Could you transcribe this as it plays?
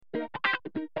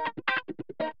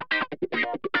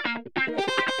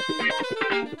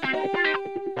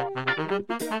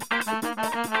Thank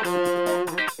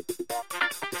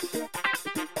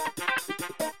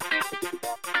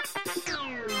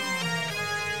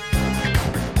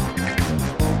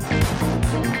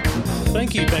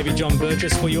you, Baby John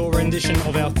Burgess, for your rendition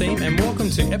of our theme, and welcome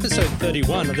to episode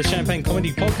 31 of the Champagne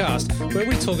Comedy Podcast, where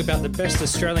we talk about the best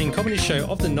Australian comedy show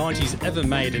of the 90s ever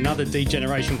made and other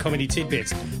D-Generation comedy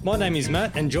tidbits. My name is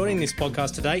Matt, and joining this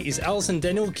podcast today is Alison,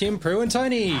 Daniel, Kim, Prue and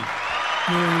Tony.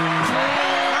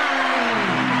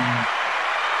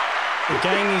 The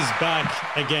gang is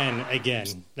back again,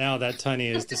 now that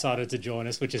Tony has decided to join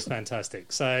us, which is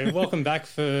fantastic. So welcome back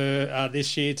for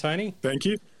this year, Tony. Thank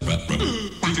you.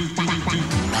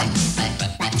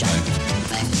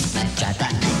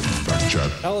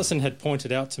 Alison had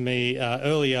pointed out to me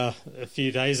earlier a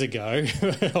few days ago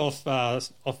off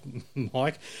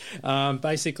mic,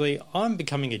 basically I'm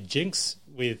becoming a jinx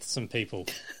with some people.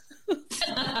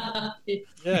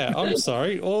 Yeah, I'm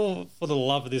sorry, all for the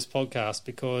love of this podcast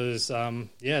because,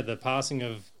 the passing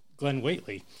of Glenn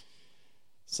Wheatley.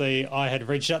 See, I had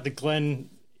reached out to Glenn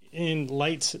in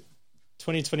late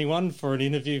 2021 for an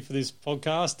interview for this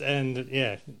podcast, and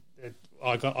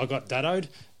I got daddoed,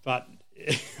 but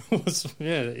it was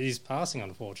he's passing,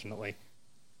 unfortunately.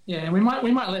 Yeah, and we might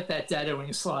let that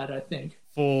daddoing slide, I think.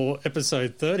 For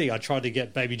episode 30, I tried to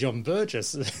get Baby John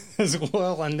Burgess as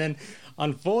well, and then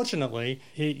unfortunately,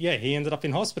 he ended up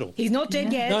in hospital. He's not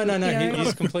dead yet. No,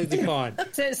 he's completely fine.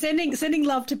 So sending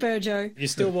love to Burjo. You're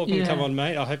still welcome to come on,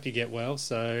 mate. I hope you get well.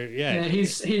 So yeah,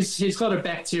 he's got a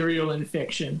bacterial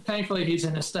infection. Thankfully, he's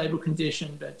in a stable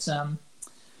condition, but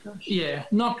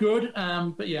not good.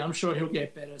 But I'm sure he'll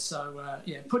get better. So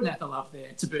putting out the love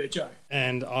there to Burjo.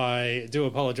 And I do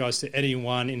apologise to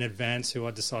anyone in advance who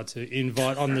I decide to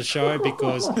invite on the show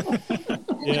because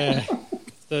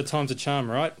third time's a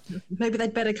charm, right? Maybe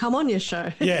they'd better come on your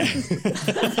show. Yeah.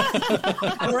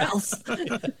 Or else.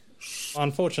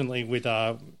 Unfortunately, with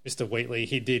Mr. Wheatley,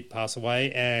 he did pass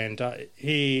away, and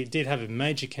he did have a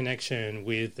major connection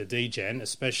with the D-Gen,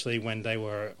 especially when they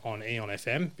were on Eon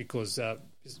FM, because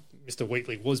Mr.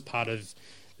 Wheatley was part of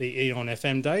the Eon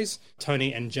FM days.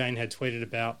 Tony and Jane had tweeted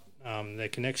about their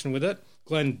connection with it.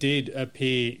 Glenn did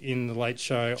appear in The Late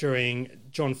Show during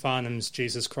John Farnham's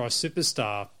Jesus Christ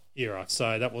Superstar era.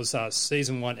 So that was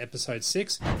season 1, episode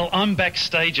 6. Well, I'm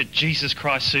backstage at Jesus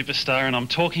Christ Superstar and I'm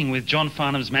talking with John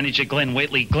Farnham's manager, Glenn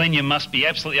Wheatley. Glenn, you must be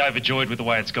absolutely overjoyed with the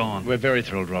way it's gone. We're very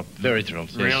thrilled, Rob. Very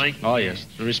thrilled. Yes. Really? Oh, yes.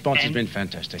 The response has been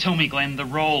fantastic. Tell me, Glenn, the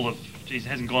role of... Geez, it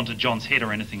hasn't gone to John's head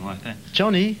or anything like that.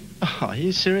 Johnny? Oh, are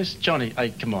you serious? Johnny,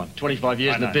 hey, come on. 25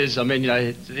 years in the biz. I mean,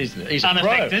 he's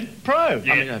unaffected. A pro.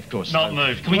 Yeah. I mean, of course. Not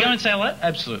moved. Can we go and say all that?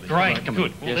 Absolutely. Great. Right,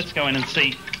 Good. Well, let's go in and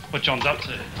see what John's up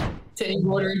to. Turning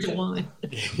water into wine.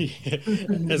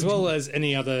 As well as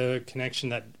any other connection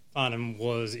that Farnham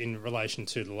was in relation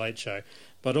to The Late Show,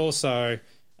 but also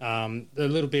the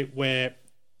little bit where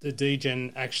the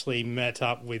D-Gen actually met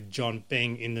up with John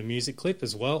being in the music clip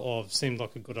as well, or seemed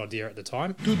like a good idea at the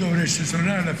time. Tu dovresti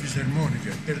suonare la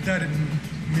fisarmonica per dare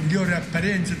migliore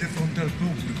apparenza di fronte al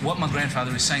pubblico. What my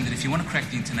grandfather is saying, that if you want to crack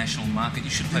the international market, you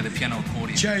should play the piano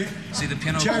accordion. See, the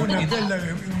piano accordion...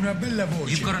 una bella voce.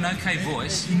 You've got an okay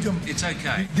voice. It's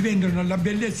okay. Diventano la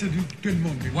bellezza di tutto il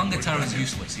mondo. One guitar is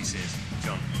useless, he says.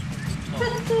 John,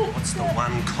 what's the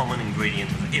one common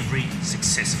ingredient of every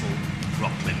successful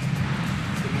rock clip?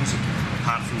 The music.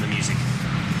 Apart from the music.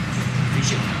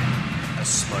 Vision. A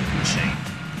smoke machine.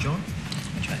 John?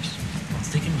 Chase. I'm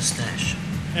thinking moustache.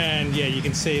 And you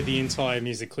can see the entire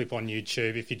music clip on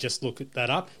YouTube if you just look that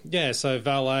up. Yeah, so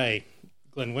Valet,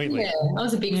 Glenn Wheatley. Yeah, I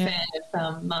was a big fan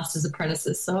of Master's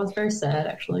Apprentices, so I was very sad,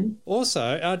 actually.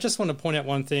 Also, I just want to point out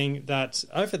one thing that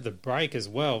over the break as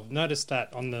well, noticed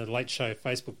that on the Late Show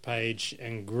Facebook page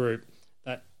and group,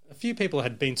 that a few people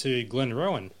had been to Glen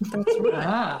Rowan. That's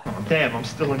right. Damn, I'm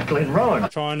still in Glen Rowan.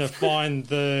 Trying to find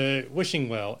the wishing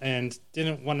well, and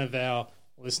didn't one of our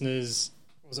listeners...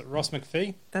 Was it Ross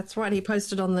McPhee? That's right. He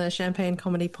posted on the Champagne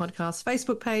Comedy Podcast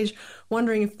Facebook page,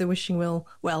 wondering if the wishing well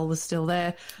was still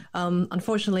there.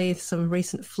 Unfortunately, some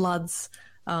recent floods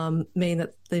mean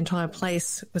that the entire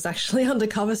place was actually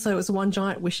undercover, so it was one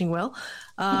giant wishing well.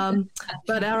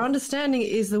 But our understanding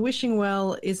is the wishing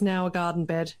well is now a garden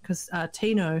bed because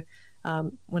Tino,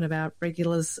 one of our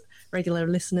regular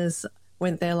listeners,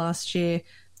 went there last year.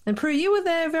 And Prue, you were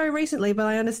there very recently, but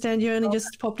I understand you only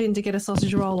just popped in to get a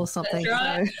sausage roll or something.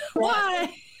 That's right. So,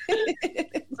 why?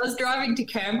 I was driving to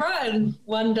Canberra, and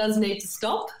one does need to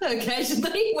stop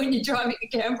occasionally when you're driving to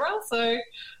Canberra. So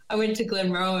I went to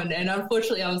Glen Rowan, and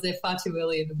unfortunately I was there far too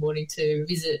early in the morning to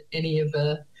visit any of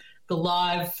the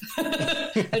live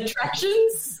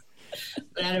attractions.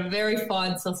 But I had a very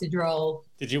fine sausage roll.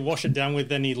 Did you wash it down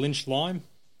with any Lynch lime?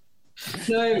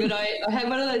 No, but I had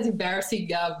one of those embarrassing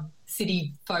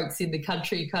city folks in the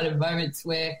country kind of moments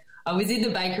where I was in the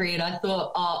bakery and I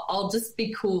thought, I'll just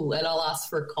be cool and I'll ask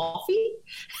for a coffee.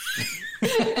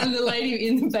 And the lady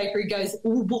in the bakery goes,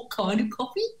 "Oh, what kind of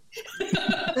coffee?" And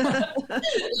I was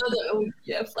like, "Oh,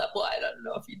 yeah, flat white. I don't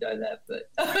know if you know that, but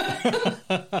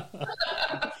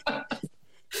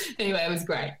anyway, it was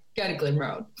great. Go to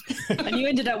Glenrowan. And you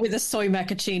ended up with a soy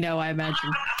macchiato, I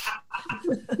imagine.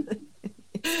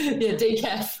 Yeah,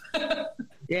 decaf.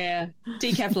 Yeah,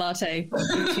 decaf latte.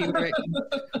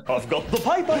 I've got the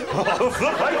paper.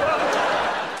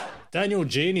 Daniel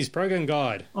G and his program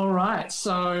guide. All right,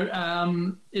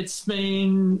 so it's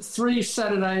been 3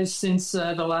 Saturdays since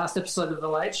the last episode of The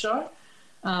Late Show.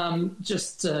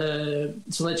 Just to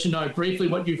let you know briefly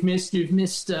what you've missed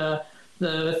the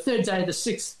third day of the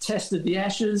 6th test of the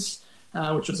Ashes,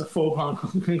 which was a foregone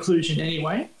conclusion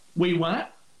anyway. We won it.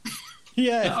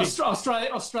 Yeah.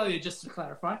 Australia, just to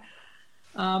clarify.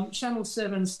 Channel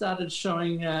 7 started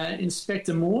showing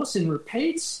Inspector Morse in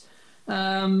repeats.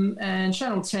 And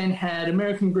Channel 10 had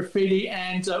American Graffiti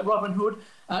and Robin Hood.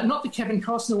 Not the Kevin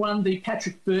Costner one, the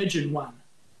Patrick Bergin one.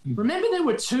 Remember there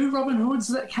were 2 Robin Hoods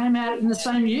that came out in the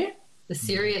same year? The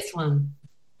serious one.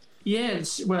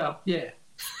 Yes, well, yeah.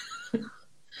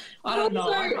 I don't know.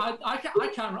 I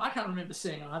can't remember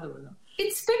seeing either of them.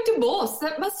 Inspector Morse,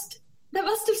 that must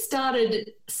have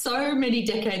started so many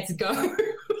decades ago.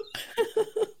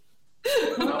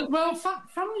 well,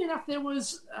 funnily enough, there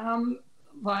was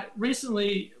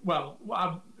recently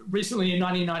in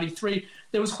 1993,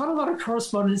 there was quite a lot of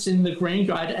correspondence in the Green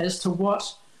Guide as to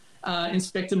what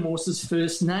Inspector Morse's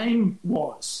first name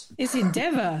was. It's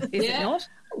Endeavour, is it not?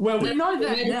 Well, we know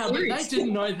that now, but they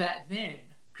didn't know that then.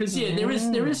 Because,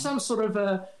 there is some sort of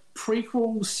a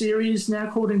prequel series now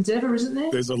called Endeavour, isn't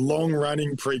there? There's a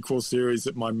long-running prequel series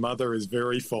that my mother is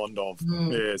very fond of.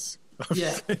 Yes.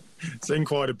 I've seen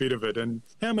quite a bit of it. And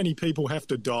how many people have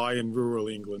to die in rural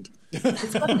England?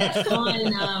 It's got that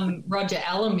fine Roger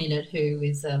Allam in it, who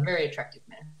is a very attractive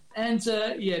man. And,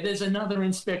 there's another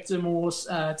Inspector Morse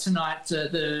tonight,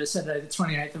 the Saturday the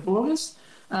 28th of August.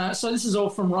 So this is all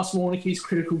from Ross Warnicki's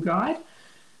Critical Guide.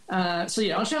 On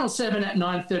Channel 7 at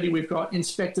 9:30 we've got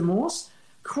Inspector Morse.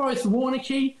 Quoth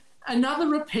Warnicki, another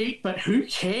repeat, but who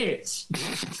cares?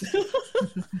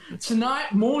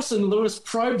 Tonight, Morse and Lewis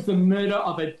probe the murder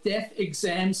of a deaf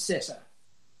exam setter.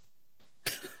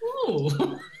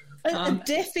 Oh, a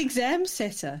deaf exam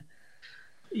setter?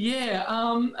 Yeah,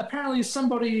 apparently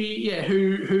somebody,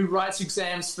 who writes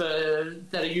exams that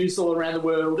are used all around the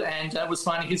world and was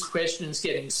finding his questions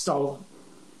getting stolen.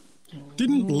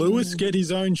 Didn't Lewis get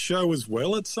his own show as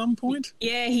well at some point?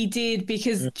 Yeah, he did,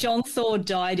 because John Thaw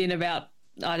died he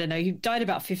died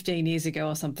about 15 years ago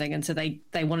or something, and so they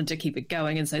wanted to keep it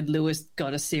going, and so Lewis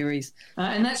got a series.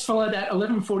 And that's followed at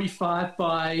 11:45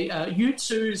 by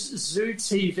U2's Zoo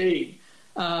TV.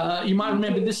 You might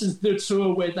remember this is the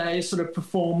tour where they sort of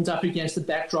performed up against the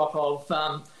backdrop of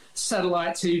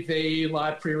satellite TV,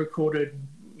 live pre-recorded,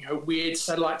 weird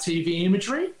satellite TV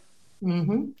imagery.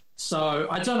 Mm-hmm. So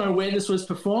I don't know where this was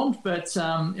performed, but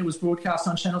it was broadcast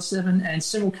on Channel 7 and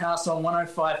simulcast on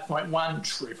 105.1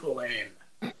 Triple M.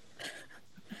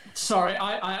 Sorry,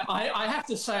 I have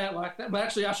to say it like that, but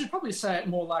actually I should probably say it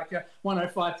more like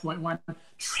 105.1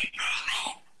 Triple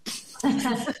M.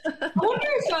 I wonder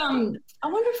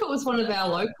if it was one of our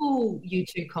local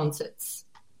U2 concerts,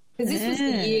 because this was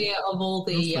the year of all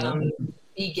the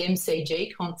big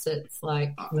MCG concerts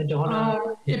like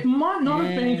Madonna. It might not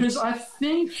have been, because I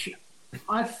think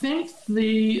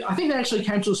they actually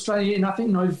came to Australia in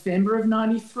November of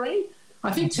 '93.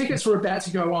 I think tickets were about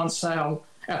to go on sale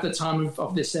at the time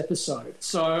of this episode,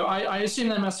 so I assume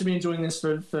they must have been doing this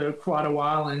for quite a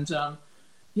while, and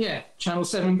Channel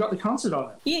 7 got the concert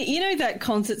of it. You know that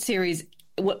concert series,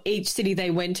 each city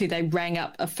they went to, they rang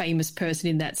up a famous person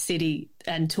in that city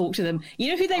and talked to them.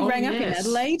 You know who they rang up in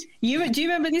Adelaide? Do you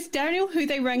remember this, Daniel? Who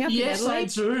they rang up in Adelaide?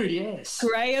 Yes, I do, yes.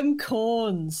 Graham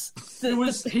Corns. He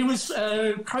was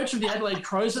coach of the Adelaide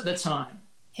Crows at the time.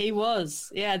 He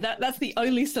was. Yeah, that's the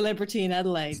only celebrity in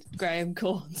Adelaide, Graham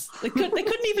Corns. They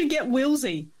couldn't even get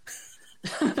Wilsey.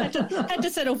 had to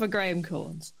settle for Graham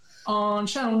Corns. On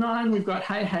Channel 9, we've got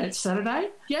Hey Hey It's Saturday,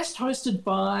 guest hosted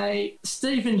by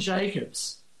Stephen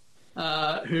Jacobs,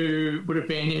 who would have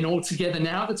been in All Together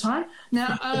Now at the time.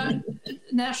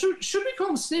 Now, should we call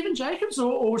him Stephen Jacobs,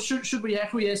 or should we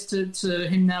acquiesce to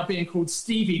him now being called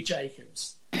Stevie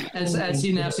Jacobs, as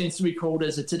he now seems to be called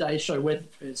as a Today Show weather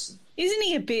person? Isn't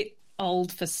he a bit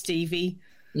old for Stevie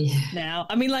now?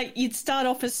 I mean, like, you'd start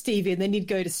off as Stevie and then you'd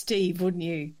go to Steve, wouldn't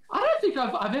you? I don't don't think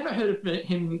I've ever heard of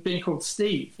him being called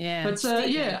Steve. Yeah. But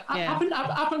Steve,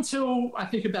 up until I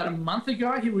think about a month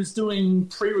ago, he was doing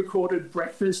pre-recorded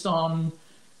breakfast on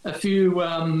a few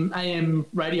AM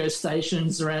radio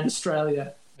stations around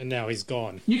Australia. And now he's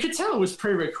gone. You could tell it was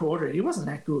pre-recorded. He wasn't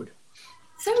that good.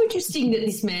 So interesting that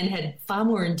this man had far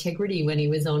more integrity when he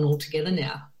was on Altogether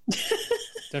Now.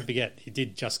 Don't forget, he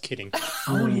did Just Kidding.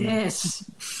 Oh, yes.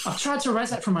 I've tried to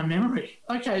erase that from my memory.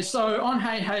 Okay, so on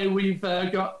Hey Hey, we've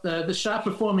got the Sharp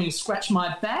performing Scratch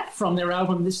My Back from their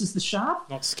album This Is the Sharp.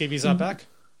 Not Skivvies Are Back?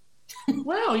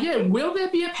 Well, yeah. Will there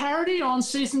be a parody on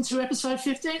Season 2, Episode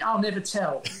 15? I'll never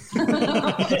tell.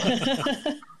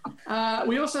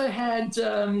 We also had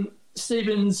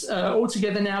Stephen's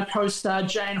Altogether Now co-star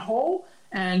Jane Hall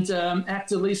and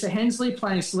actor Lisa Hensley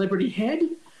playing Celebrity Head.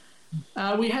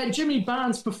 We had Jimmy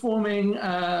Barnes performing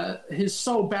his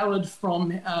soul ballad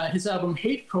from his album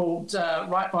Heat called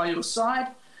Right By Your Side.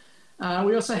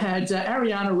 We also had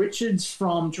Ariana Richards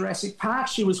from Jurassic Park.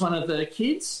 She was one of the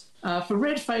kids. For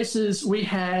Red Faces, we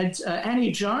had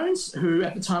Annie Jones, who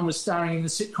at the time was starring in the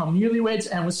sitcom Newlyweds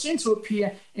and was soon to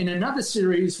appear in another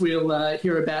series we'll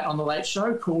hear about on The Late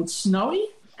Show called Snowy.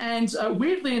 And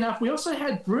weirdly enough, we also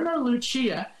had Bruno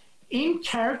Lucia in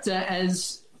character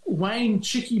as Wayne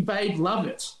Chicky Babe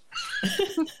Lovett.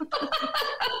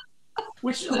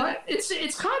 Which,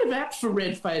 it's kind of apt for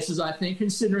Red Faces, I think,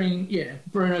 considering,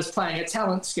 Bruno's playing a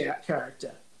talent scout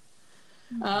character.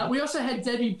 We also had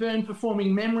Debbie Byrne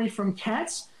performing Memory from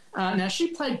Cats. Now, she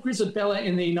played Grisabella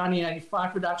in the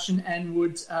 1985 production and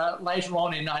would later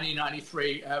on in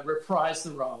 1993 reprise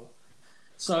the role.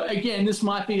 So, again, this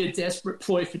might be a desperate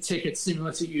ploy for tickets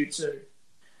similar to U2.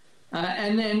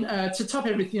 And then to top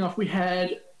everything off, we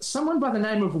had someone by the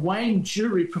name of Wayne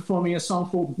Jury performing a song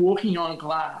called Walking on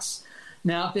Glass.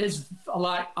 Now,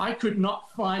 I could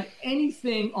not find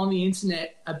anything on the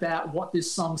internet about what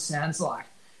this song sounds like.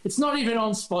 It's not even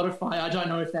on Spotify. I don't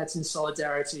know if that's in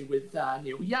solidarity with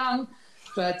Neil Young,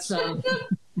 but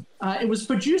it was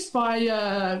produced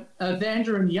by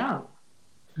Vander and Young.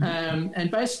 And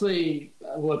basically,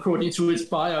 according to his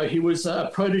bio, he was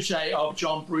a protege of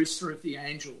John Brewster of the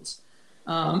Angels.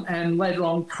 And later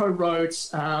on co-wrote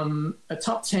a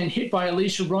top 10 hit by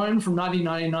Alicia Rome from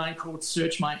 1999 called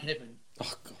Search My Heaven.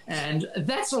 Oh, God. And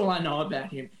that's all I know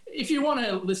about him. If you want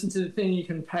to listen to the thing, you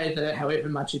can pay the however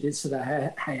much it is for the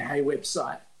Hey Hey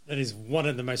website. That is one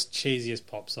of the most cheesiest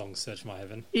pop songs, Search My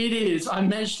Heaven. It is. I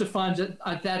managed to find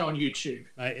that on YouTube.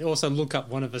 Also, look up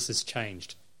One of Us Has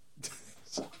Changed.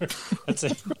 That's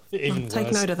even worse.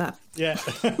 Take note of that. Yeah.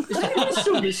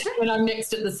 When I'm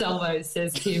next at the Salvos,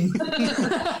 says Kim.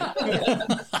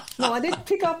 No, I did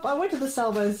pick up. I went to the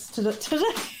Salvos today.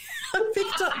 I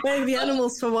picked up Baby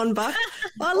Animals for $1.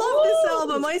 I love this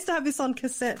album. I used to have this on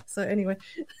cassette. So anyway.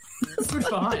 Good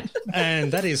find.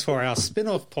 And that is for our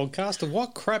spin-off podcast of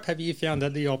What Crap Have You Found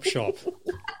at the Op Shop?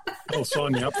 I'll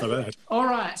sign you up for that. All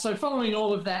right. So following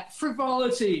all of that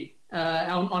frivolity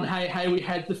on Hey Hey, we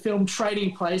had the film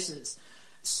Trading Places.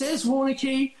 Says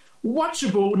Warneke,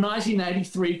 watchable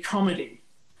 1983 comedy.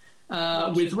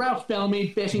 With Ralph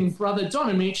Bellamy betting brother Don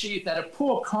Amici that a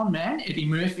poor con man, Eddie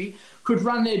Murphy, could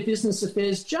run their business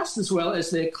affairs just as well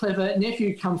as their clever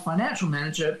nephew-cum-financial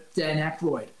manager, Dan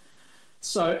Aykroyd.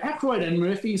 So Aykroyd and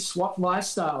Murphy swapped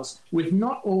lifestyles with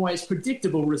not always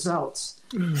predictable results.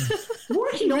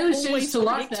 Warneke really seems to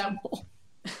like that.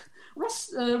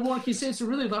 Ross Warneke seems to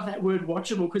really love that word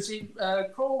watchable because he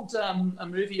called a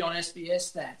movie on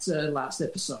SBS that last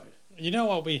episode. You know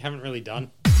what we haven't really done?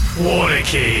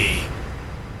 Warneke!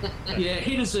 Yeah,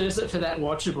 he deserves it for that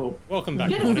watchable. Welcome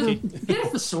back, Warneke. Get a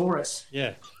thesaurus.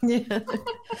 Yeah. Yeah.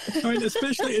 I mean,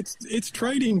 especially it's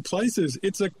Trading Places.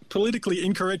 It's a politically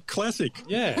incorrect classic.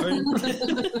 Yeah. I mean,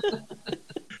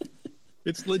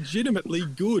 it's legitimately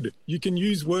good. You can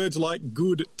use words like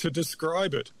good to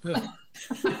describe it.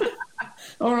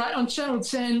 All right, on Channel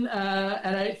 10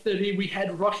 at 8:30, we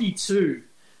had Rocky 2.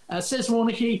 Says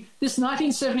Warneke, this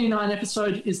 1979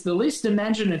 episode is the least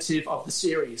imaginative of the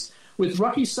series, with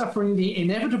Rocky suffering the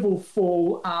inevitable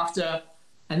fall after,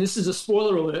 and this is a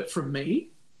spoiler alert from me,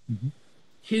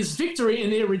 his victory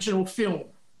in the original film.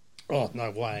 Oh,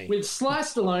 no way. With Sly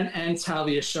Stallone and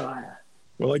Talia Shire.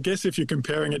 Well, I guess if you're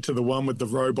comparing it to the one with the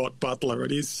robot butler,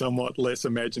 it is somewhat less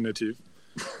imaginative.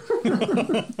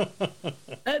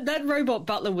 That robot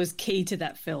butler was key to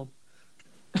that film.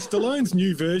 Stallone's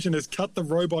new version has cut the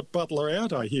robot butler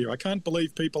out, I hear. I can't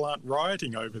believe people aren't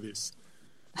rioting over this.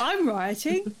 I'm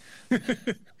rioting.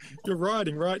 You're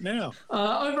rioting right now.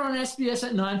 Over on SBS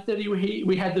at 9:30,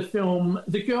 we had the film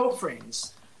The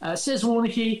Girlfriends. Says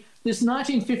Warneke, this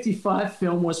 1955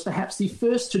 film was perhaps the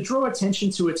first to draw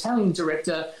attention to Italian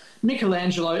director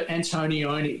Michelangelo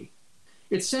Antonioni.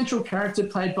 Its central character,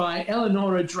 played by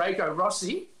Eleonora Drago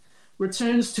Rossi,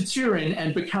 returns to Turin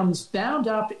and becomes bound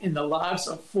up in the lives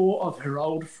of 4 of her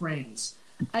old friends.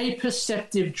 A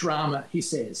perceptive drama, he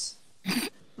says.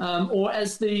 Or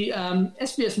as the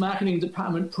SBS marketing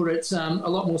department put it a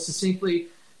lot more succinctly,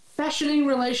 fashioning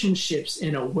relationships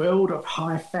in a world of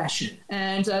high fashion.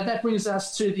 And that brings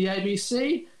us to the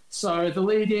ABC. So the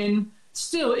lead-in,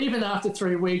 still, even after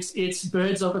 3 weeks, it's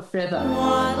Birds of a Feather.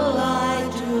 What'll I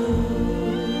do?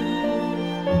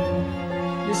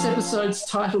 This episode's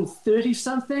titled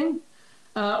 30-something.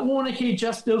 Warneke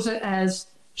just bills it as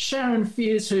Sharon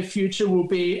fears her future will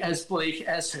be as bleak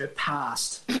as her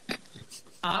past.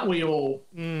 Aren't we all?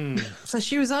 So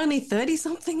she was only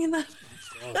 30-something in that?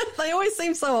 They always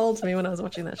seem so old to me when I was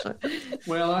watching that show.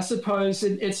 Well, I suppose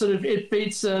it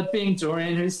beats being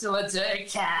Dorian, who's still a dirty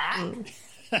cat.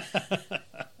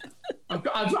 I've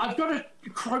got to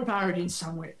crowbar it in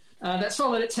somewhere. That's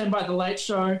followed at 10 by The Late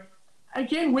Show.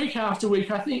 Again, week after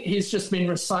week, I think he's just been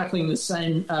recycling the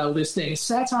same listing.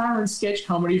 Satire and sketch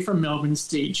comedy from Melbourne's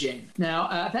DGen.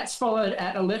 Now, that's followed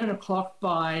at 11 o'clock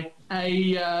by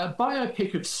a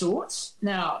biopic of sorts.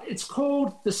 Now, it's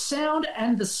called The Sound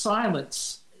and the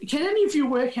Silence. Can any of you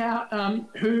work out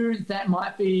who that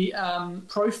might be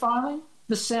profiling?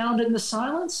 The Sound and the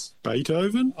Silence?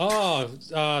 Beethoven?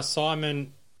 Oh,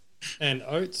 Simon and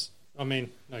Oates. I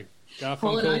mean, no,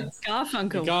 Garfunkel.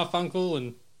 Garfunkel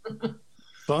and...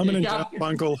 Simon and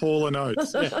Garfunkel, Hall and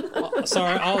Oates. Yeah.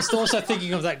 Sorry, I was also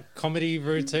thinking of that comedy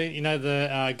routine, you know, the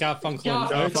Garfunkel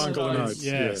and Oates. Garfunkel and Oates,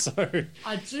 yeah. So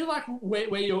I do like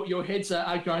where your heads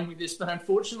are going with this, but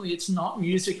unfortunately it's not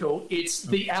musical. It's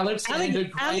the Alexander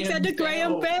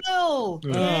Graham Bell.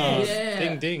 Yeah.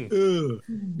 Ding, ding.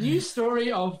 New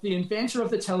story of the inventor of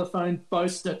the telephone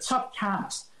boasts a top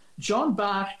cast. John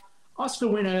Bach, Oscar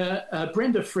winner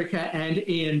Brenda Fricker, and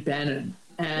Ian Bannon.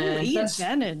 And Ian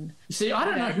Bannon. See, I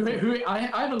don't know who I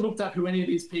haven't looked up who any of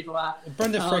these people are.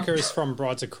 Brenda Fricker is from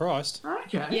Brides of Christ.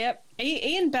 Okay. Yep.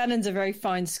 Ian Bannon's a very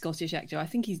fine Scottish actor. I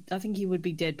think he would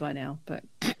be dead by now, but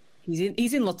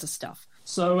he's in lots of stuff.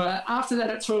 So after that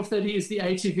at 12:30 is the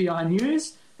ATVI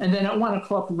News, and then at 1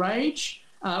 o'clock Rage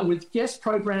with guest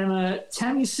programmer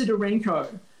Tammy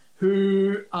Sidorenko,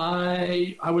 who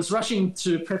I was rushing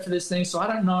to prep for this thing, so I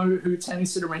don't know who Tammy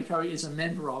Sidorenko is a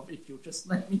member of, if you'll just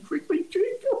let me quickly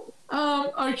Google.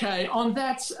 Okay, on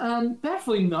that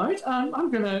baffling note,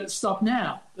 I'm going to stop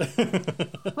now.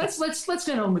 Let's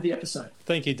get on with the episode.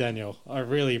 Thank you, Daniel. I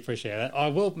really appreciate that. I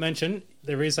will mention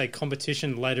there is a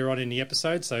competition later on in the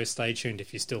episode, so stay tuned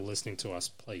if you're still listening to us,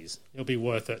 please. It'll be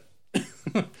worth it.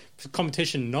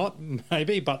 Competition not,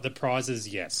 maybe, but the prizes,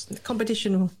 yes. The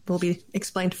competition will be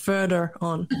explained further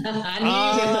on.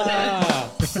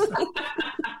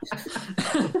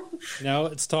 Now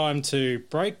it's time to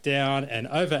break down and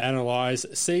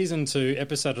overanalyze Season 2,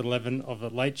 Episode 11 of The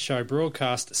Late Show,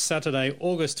 broadcast Saturday,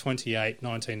 August 28,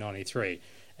 1993.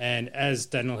 And as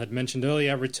Daniel had mentioned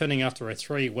earlier, returning after a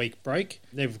 3-week break,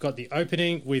 they've got the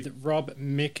opening with Rob,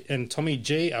 Mick and Tommy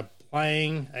G are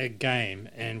playing a game.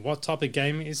 And what type of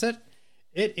game is it?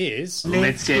 It is...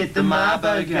 Let's get the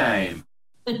Marbo game.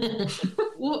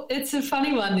 Well, it's a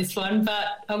funny one, this one, but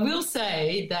I will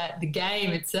say that the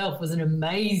game itself was an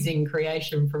amazing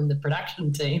creation from the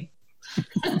production team.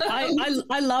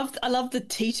 I love the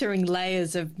teetering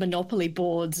layers of Monopoly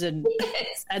boards and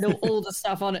all the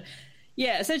stuff on it.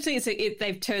 Yeah, essentially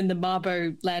they've turned the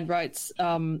Marbo land rights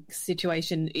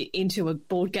situation into a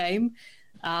board game.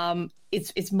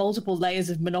 It's multiple layers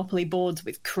of Monopoly boards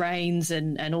with cranes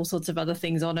and all sorts of other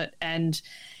things on it. And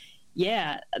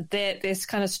yeah, they're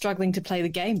kind of struggling to play the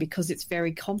game because it's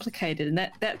very complicated. And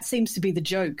that seems to be the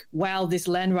joke. Wow, this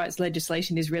land rights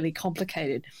legislation is really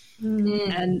complicated.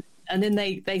 Mm-hmm. And then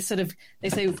they say,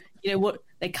 you know what,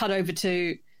 they cut over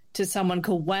to someone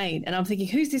called Wayne, and I'm thinking,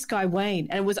 who's this guy Wayne?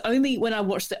 And it was only when I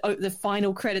watched the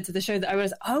final credits of the show that I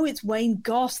realized, oh, it's Wayne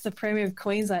Goss, the Premier of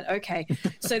Queensland. Okay,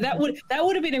 so that would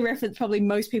have been a reference probably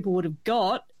most people would have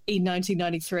got in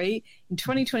 1993. In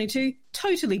 2022,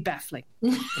 totally baffling.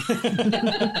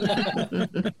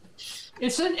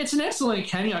 It's an excellent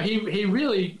cameo. He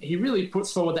really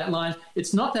puts forward that line.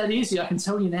 It's not that easy, I can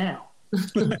tell you now.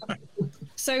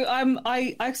 So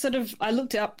I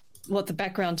looked up what the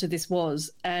background to this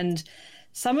was, and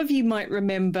some of you might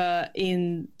remember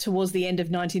towards the end of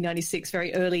 1996,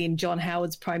 very early in John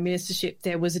Howard's prime ministership,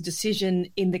 there was a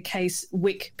decision in the case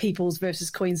Wick Peoples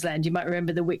versus Queensland. You might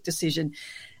remember the Wick decision.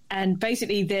 And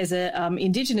basically there's a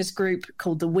Indigenous group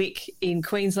called the Wick in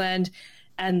Queensland,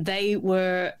 and they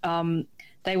were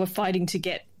fighting to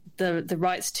get the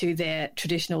rights to their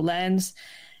traditional lands.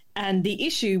 And the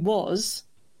issue was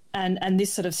and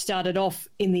this sort of started off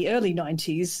in the early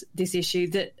 90s, this issue,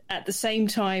 that at the same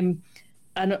time,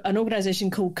 an organisation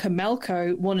called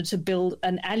Comalco wanted to build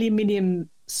an aluminium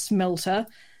smelter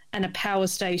and a power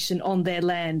station on their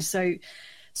land. So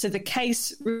the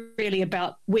case really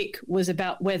about WIC was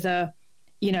about whether,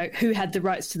 who had the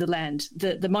rights to the land,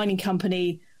 the mining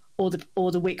company or the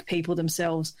WIC people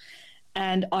themselves.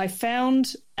 And I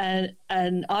found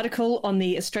an article on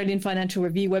the Australian Financial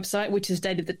Review website, which is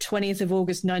dated the 20th of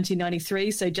August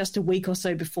 1993, so just a week or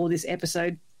so before this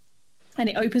episode. And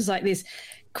it opens like this.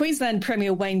 Queensland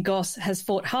Premier Wayne Goss has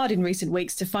fought hard in recent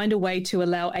weeks to find a way to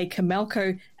allow a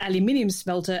Comalco aluminium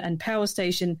smelter and power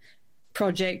station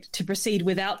project to proceed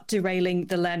without derailing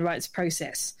the land rights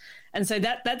process. And so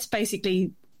that's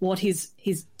basically what his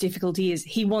difficulty is.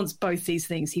 He wants both these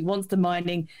things. He wants the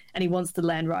mining and he wants the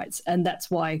land rights. And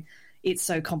that's why it's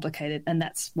so complicated. And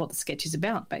that's what the sketch is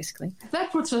about, basically.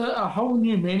 That puts a whole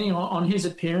new meaning on his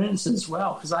appearance as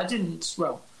well,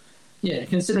 because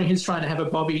considering he's trying to have a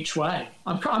bob each way.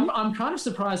 I'm kind of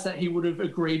surprised that he would have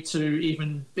agreed to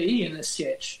even be in the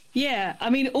sketch. Yeah, I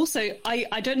mean, also,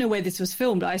 I don't know where this was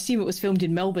filmed. I assume it was filmed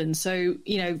in Melbourne, so,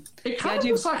 It kind of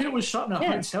looks like it was shot in a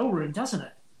hotel room, doesn't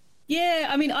it? Yeah,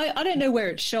 I mean, I don't know where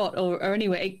it's shot or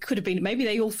anywhere. It could have been, maybe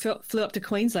they all flew up to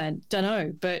Queensland, don't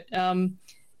know. But,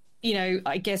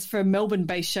 I guess for a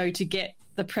Melbourne-based show to get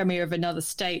the premiere of another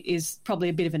state is probably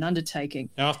a bit of an undertaking.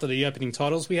 After the opening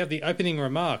titles, we have the opening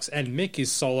remarks, and Mick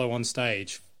is solo on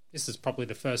stage. This is probably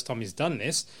the first time he's done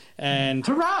this. And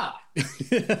hurrah!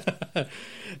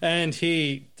 And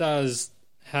he does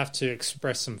have to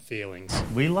express some feelings.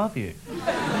 We love you.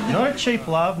 Not a cheap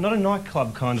love, not a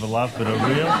nightclub kind of a love, but a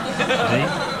real deep.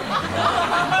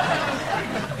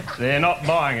 They're not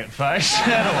buying it, face,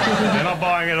 at all. They're not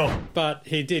buying it at all. But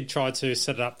he did try to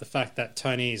set up the fact that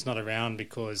Tony is not around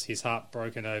because his heart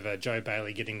broken over Joe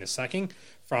Bailey getting the sacking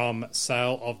from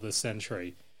Sale of the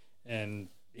Century. And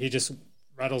he just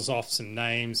rattles off some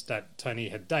names that Tony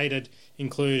had dated,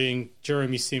 including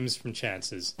Jeremy Sims from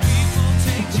Chances.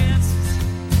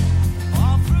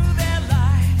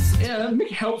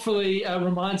 Mick helpfully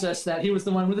reminds us that he was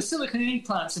the one with the silicone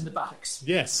implants in the buttocks.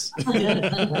 Yes.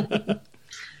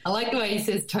 I like the way he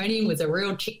says Tony was a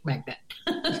real chick magnet.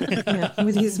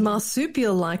 With his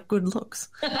marsupial-like good looks.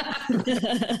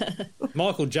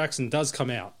 Michael Jackson does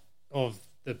come out of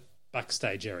the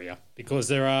backstage area because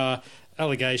there are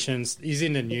allegations. He's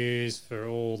in the news for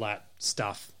all that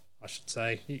stuff, I should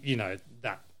say.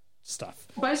 That stuff.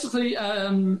 Basically,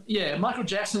 Michael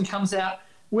Jackson comes out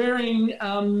wearing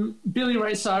Billy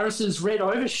Ray Cyrus's red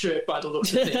overshirt by the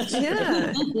looks of things.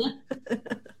 Yeah.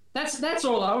 That's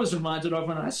all I was reminded of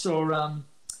when I saw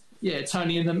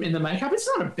Tony in the makeup. It's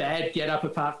not a bad get-up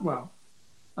apart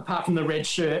from the red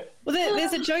shirt. Well,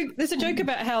 there's a joke. There's a joke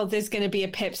about how there's going to be a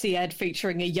Pepsi ad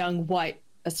featuring a young white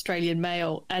Australian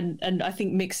male, and I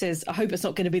think Mick says, "I hope it's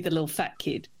not going to be the little fat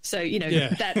kid." So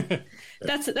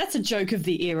that's a joke of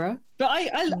the era. But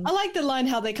I like the line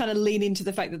how they kind of lean into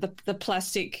the fact that the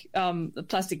plastic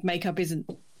makeup isn't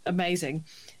amazing,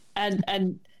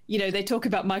 and they talk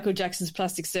about Michael Jackson's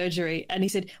plastic surgery, and he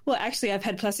said, "Well, actually, I've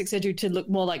had plastic surgery to look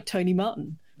more like Tony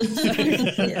Martin."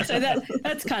 So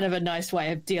that's kind of a nice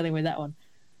way of dealing with that one.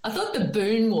 I thought the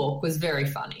Boone walk was very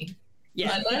funny.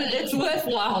 Yeah, it's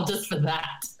worthwhile just for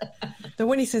that. So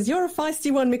when he says, "You're a feisty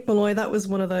one, Mick Malloy," that was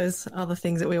one of those other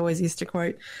things that we always used to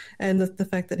quote. And the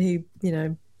fact that he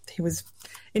was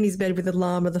in his bed with the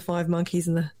llama, the 5 monkeys,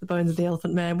 and the bones of the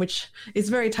Elephant Man, which is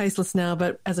very tasteless now,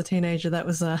 but as a teenager, that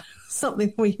was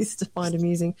something we used to find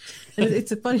amusing. And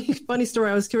it's a funny story.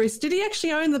 I was curious, did he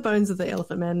actually own the bones of the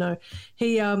Elephant Man? No.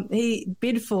 He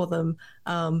bid for them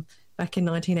back in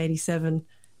 1987,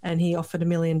 and he offered $1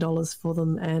 million for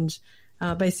them, and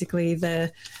basically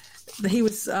he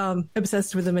was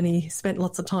obsessed with them, and he spent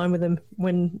lots of time with them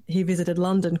when he visited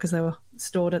London because they were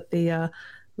stored at the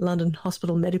London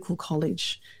Hospital Medical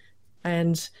College.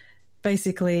 And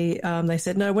basically they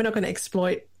said, no, we're not going to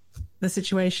exploit the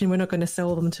situation. We're not going to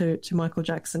sell them to Michael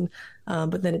Jackson.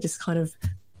 But then it just kind of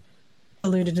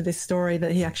alluded to this story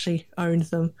that he actually owned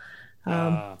them.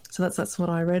 So that's what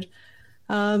I read.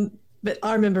 But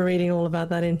I remember reading all about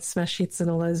that in Smash Hits and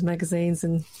all those magazines.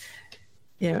 And,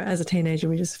 as a teenager,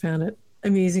 we just found it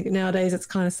amusing. Nowadays, it's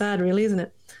kind of sad, really, isn't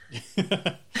it?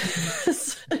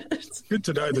 It's good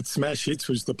to know that Smash Hits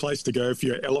was the place to go for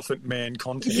your Elephant Man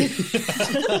content.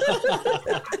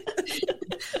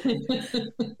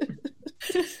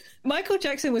 Michael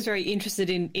Jackson was very interested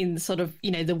in sort of,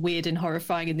 the weird and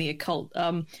horrifying and the occult.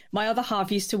 My other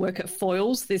half used to work at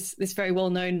Foyles, this very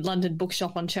well-known London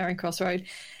bookshop on Charing Cross Road.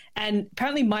 And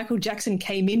apparently Michael Jackson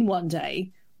came in one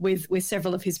day with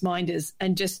several of his minders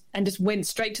and just went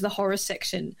straight to the horror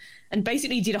section and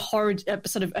basically did a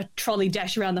sort of a trolley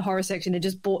dash around the horror section and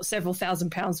just bought several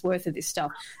 £1,000s worth of this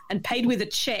stuff and paid with a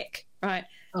check, right?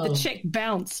 Oh. The check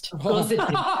bounced.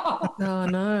 Oh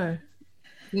no.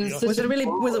 Was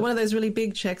it one of those really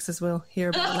big checks as we'll hear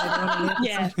about later on?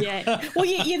 Yeah. Well,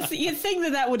 you'd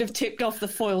think that would have tipped off the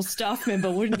Foyle staff member,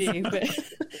 wouldn't you? But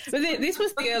this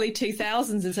was the early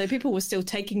 2000s, and so people were still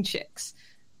taking checks.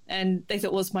 And they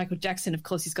thought, well, it's Michael Jackson, of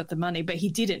course he's got the money, but he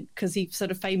didn't, because he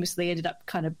sort of famously ended up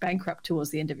kind of bankrupt towards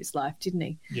the end of his life, didn't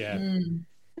he? Yeah.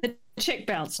 The check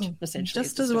bounced, essentially.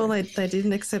 Just as well they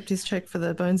didn't accept his check for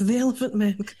the bones of the Elephant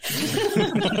Man.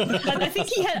 I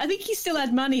think he still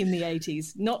had money in the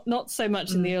 80s, not so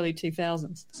much in the early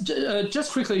 2000s.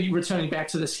 Just quickly returning back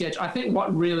to the sketch, I think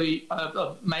what really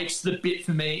makes the bit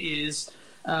for me is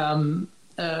Tony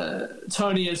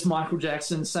as Michael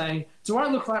Jackson saying, "Do I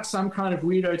look like some kind of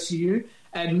weirdo to you?"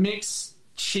 And Mick's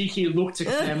cheeky look to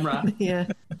camera,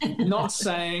 not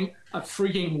saying a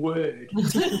frigging word.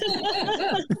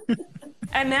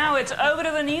 And now it's over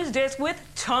to the news desk with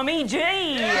Tommy G.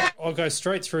 I'll go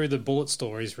straight through the bullet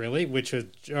stories, really, which are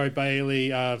Joe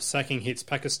Bailey sacking hits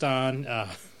Pakistan.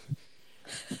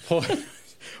 Sorry,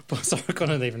 I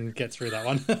couldn't even get through that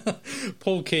one.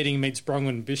 Paul Keating meets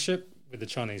Bronwyn Bishop with the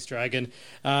Chinese Dragon.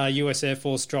 US Air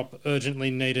Force drop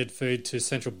urgently needed food to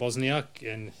central Bosnia,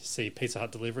 and see Pizza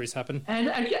Hut deliveries happen. And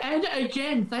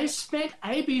again, they spent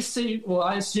ABC, well,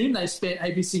 I assume they spent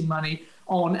ABC money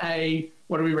on a,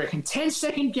 what do we reckon,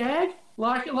 10-second gag?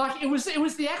 Like it was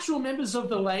the actual members of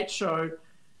the Late Show,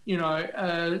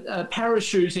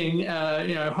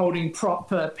 parachuting, holding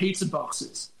prop pizza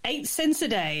boxes. 8 cents a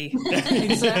day.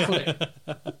 Exactly.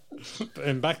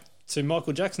 And back to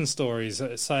Michael Jackson stories,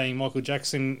 saying Michael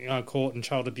Jackson caught in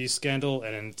child abuse scandal,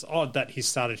 and it's odd that he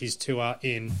started his tour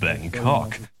in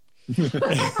Bangkok.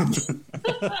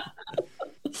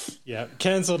 Yeah,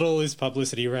 cancelled all his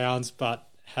publicity rounds, but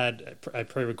had a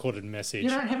pre-recorded message. You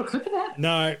don't have a clip of that?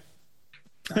 No.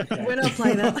 Okay. We're not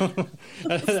playing that.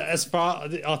 As far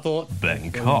I thought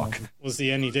Bangkok was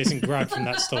the only decent grab from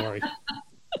that story.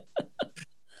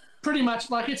 Pretty much,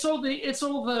 like we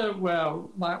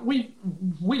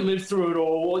lived through it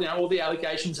all, all the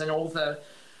allegations and all the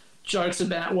jokes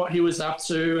about what he was up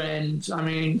to, and I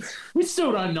mean, we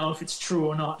still don't know if it's true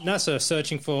or not. NASA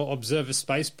searching for Observer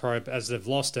space probe as they've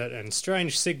lost it, and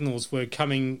strange signals were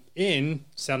coming in,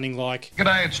 sounding like...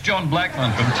 G'day, it's John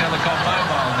Blackman from Telecom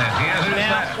Mobile Net here. Who's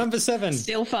that? Number 7.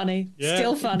 Still funny. Yeah.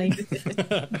 Still funny.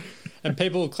 And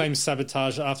people claim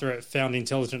sabotage after it found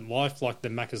intelligent life like the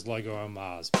Macca's logo on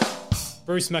Mars.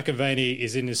 Bruce McAvaney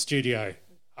is in his studio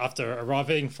after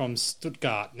arriving from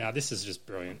Stuttgart. Now, this is just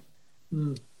brilliant.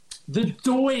 The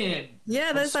doyen.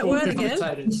 Yeah, there's that word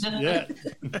again. Yeah.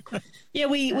 Yeah,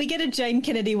 we get a Jane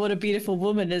Kennedy, What a Beautiful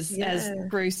Woman as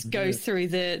Bruce goes through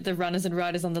the runners and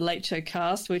riders on the Late Show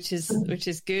cast, which is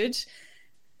good.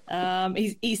 Then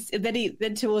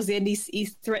towards the end he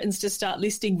threatens to start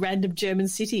listing random German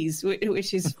cities,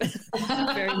 which is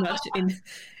very much in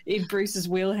Bruce's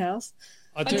wheelhouse.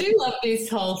 I do love this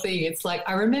whole thing. It's like,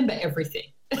 I remember everything.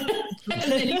 And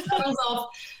then he comes off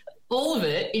all of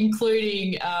it,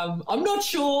 including I'm not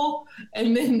sure,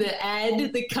 and then the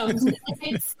ad that comes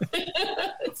next.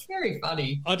 It's very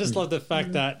funny. I just love the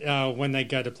fact that when they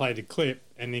go to play the clip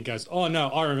and he goes, "Oh no,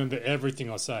 I remember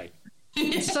everything I say."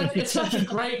 It's such a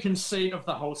great conceit of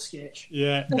the whole sketch.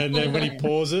 Yeah, and then when he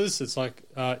pauses, it's like,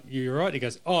 "You're right." He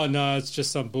goes, "Oh no, it's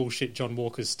just some bullshit John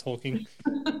Walker's talking."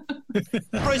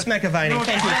 Bruce McAvaney,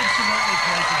 thank you. Absolutely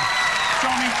pleasing.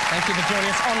 Tommy, thank you for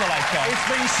joining us on The Late Show. It's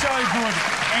been so good.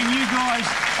 And you guys,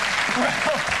 well,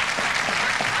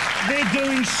 they're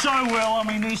doing so well. I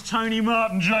mean, there's Tony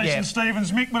Martin, Jason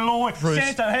Stevens, Mick Malloy, Bruce.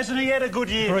 Santo, hasn't he had a good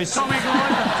year? Bruce. Tommy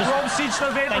Glynder, Rob Sitch,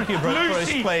 the veteran. Thank you, Bruce.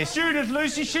 Lucy, Bruce, please. Judith,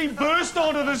 Lucy, she burst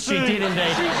onto the scene. She did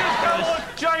indeed. She just come on.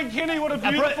 Jane Kenny, what a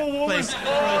beautiful woman. Please, Bruce,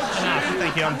 enough.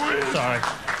 Thank you. I'm sorry.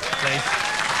 Please.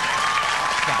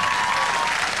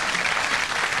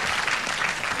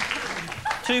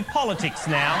 To politics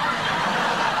now.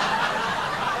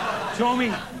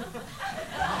 Tommy.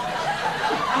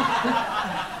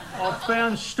 I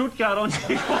found Stuttgart on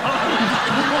you.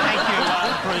 Thank you,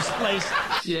 Bruce, please.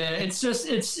 Yeah,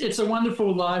 it's a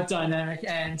wonderful live dynamic,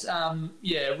 and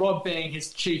Rob being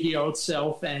his cheeky old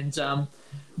self and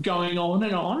going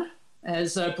on,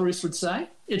 as Bruce would say.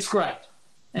 It's great.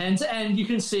 And you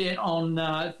can see it on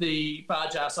the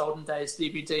Bargearse Olden Days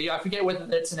DVD. I forget whether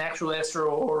that's an actual Esther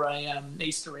or a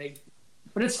Easter egg.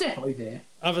 But it's definitely there.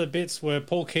 Other bits were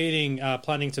Paul Keating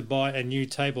planning to buy a new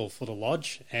table for the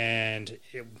lodge, and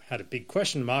it had a big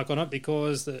question mark on it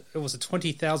because it was a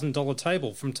 $20,000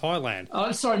 table from Thailand.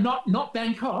 Oh, sorry, not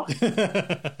Bangkok.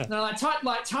 No, like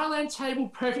Thailand table,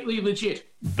 perfectly legit.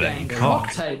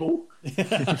 Bangkok table.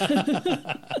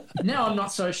 Now I'm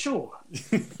not so sure.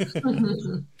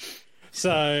 So,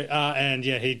 and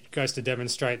yeah, he goes to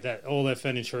demonstrate that all their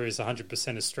furniture is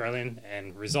 100% Australian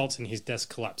and results in his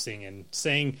desk collapsing and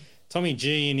seeing Tommy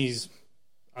G in his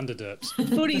underderps.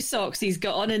 Footy socks he's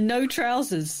got on and no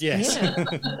trousers. Yes.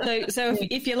 Yeah. So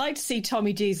if you like to see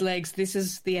Tommy G's legs, this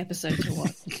is the episode to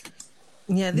watch.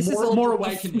 Yeah, this is all more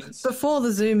awakenings. Before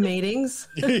the Zoom meetings.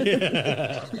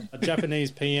 Yeah. A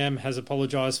Japanese PM has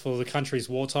apologised for the country's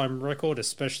wartime record,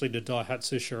 especially to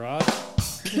Daihatsu Charade.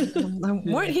 I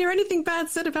won't hear anything bad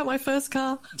said about my first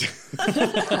car.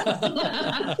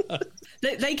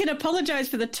 They can apologise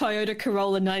for the Toyota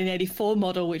Corolla 1984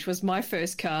 model, which was my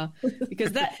first car,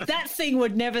 because that thing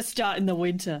would never start in the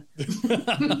winter.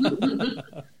 And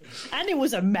it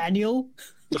was a manual.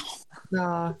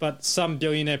 But some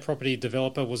billionaire property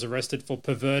developer was arrested for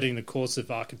perverting the course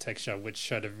of architecture, which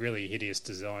showed a really hideous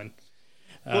design.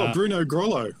 Bruno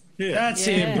Grollo. Yeah. That's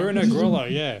him, Bruno Grollo,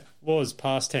 yeah. Was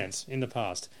past tense, in the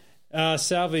past.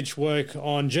 Salvage work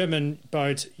on German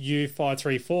boat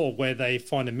U-534, where they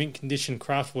find a mint-condition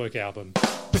Kraftwerk album.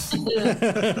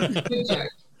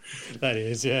 That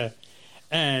is, yeah.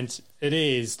 And it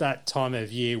is that time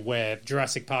of year where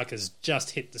Jurassic Park has just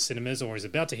hit the cinemas or is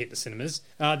about to hit the cinemas.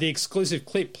 The exclusive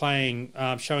clip playing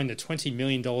showing the $20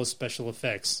 million special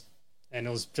effects. And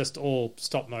it was just all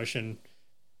stop motion,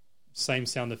 same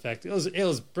sound effect. It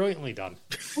was brilliantly done.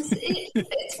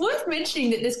 It's worth mentioning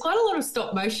that there's quite a lot of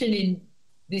stop motion in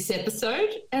this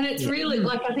episode. And it's really,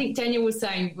 like I think Daniel was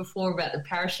saying before about the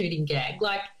parachuting gag,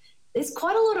 like there's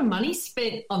quite a lot of money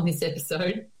spent on this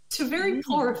episode to very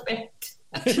poor effect.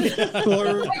 I know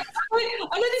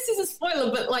this is a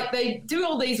spoiler, but like they do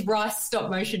all these Rice stop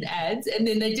motion ads and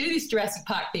then they do this Jurassic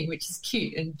Park thing, which is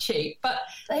cute and cheap, but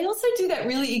they also do that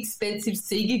really expensive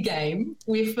Sega game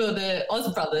for the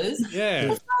Oz Brothers. Yeah. That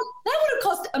would have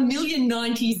cost $1 million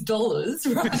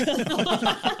 $90s, right?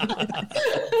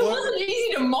 It wasn't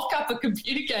easy to mock up a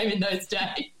computer game in those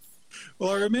days.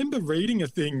 Well, I remember reading a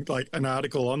thing, like an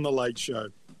article on The Late Show,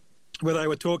 where they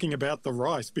were talking about the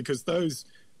rice because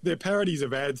they're parodies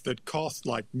of ads that cost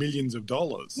like millions of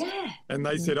dollars. Yeah. And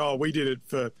they said, we did it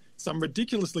for some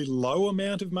ridiculously low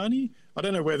amount of money. I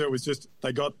don't know whether it was just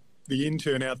they got the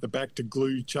intern out the back to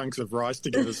glue chunks of rice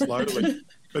together slowly.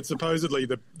 But supposedly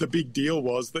the big deal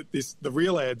was that the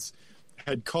real ads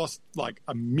had cost like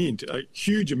a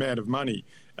huge amount of money.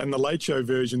 And the Late Show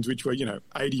versions, which were,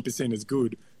 80% as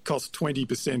good, cost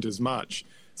 20% as much.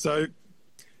 So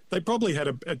they probably had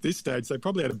at this stage, they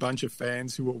probably had a bunch of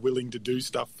fans who were willing to do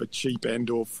stuff for cheap and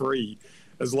or free,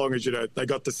 as long as, they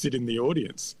got to sit in the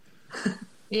audience.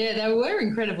 Yeah, they were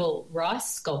incredible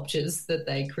rice sculptures that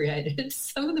they created.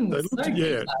 Some of them were so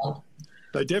detailed.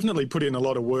 They definitely put in a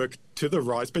lot of work to the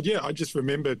rice. But, I just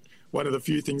remembered one of the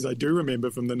few things I do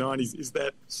remember from the 90s is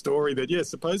that story that,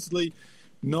 supposedly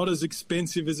not as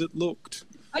expensive as it looked.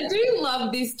 I do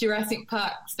love this Jurassic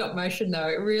Park stop motion, though.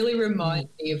 It really reminds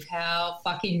me of how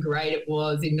fucking great it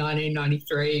was in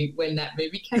 1993 when that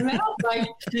movie came out. Like,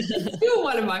 it's still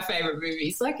one of my favourite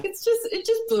movies. Like, it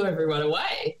just blew everyone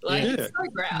away. Like, it's so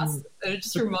grouse. And it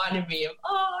just reminded me of,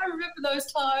 I remember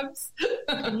those times.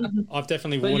 I've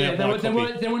definitely worn out my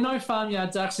copy. There were no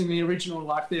farmyard ducks in the original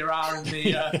like there are in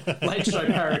the Late Show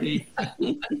parody.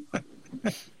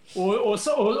 Or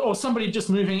somebody just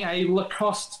moving a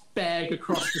Lacoste bag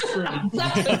across the screen.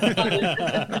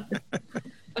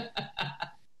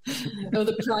 Or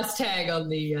the price tag on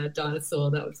the dinosaur,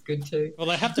 that was good too. Well,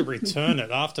 they have to return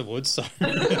it afterwards. So.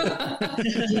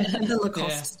 And the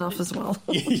Lacoste stuff as well.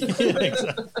 Exactly.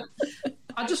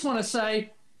 I just want to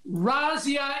say,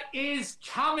 Razia is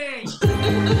coming!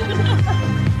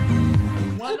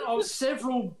 One of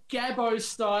several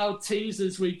Gabbo-style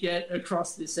teasers we get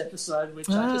across this episode, which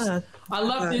I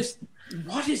love this.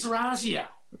 What is Razia?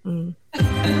 And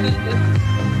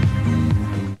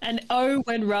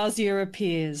when Razia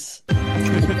appears.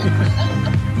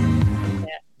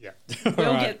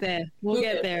 We'll get there. We'll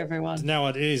get there, everyone. Now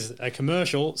it is a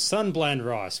commercial, Sunbland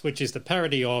Rice, which is the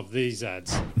parody of these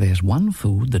ads. There's one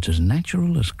food that's as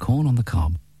natural as corn on the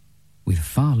cob, with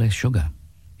far less sugar.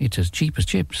 It's as cheap as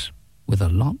chips, with a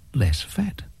lot less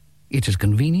fat. It's as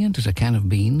convenient as a can of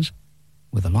beans,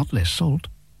 with a lot less salt,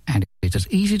 and it's as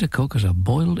easy to cook as a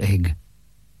boiled egg,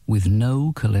 with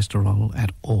no cholesterol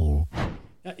at all.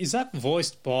 Now, is that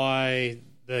voiced by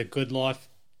the Good Life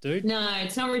dude? No,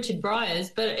 it's not Richard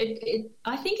Bryars, but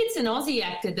I think it's an Aussie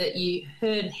actor that you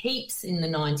heard heaps in the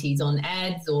 90s on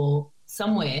ads or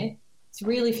somewhere. It's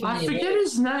really familiar. I forget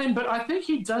his name, but I think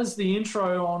he does the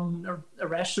intro on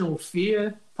Irrational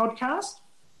Fear podcast.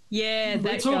 Yeah,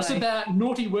 that talks about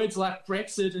naughty words like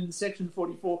Brexit and Section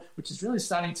 44, which is really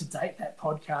starting to date that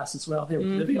podcast as well. They're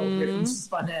really old references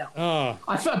by now. Oh.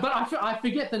 I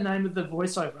forget the name of the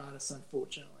voiceover artist,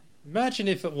 unfortunately. Imagine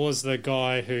if it was the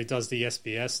guy who does the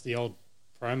SBS, the old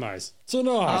promos.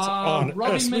 Tonight on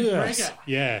Robbie SBS. McGregor.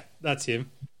 Yeah, that's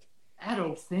him.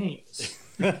 Adult themes.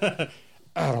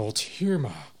 Adult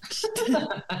humour.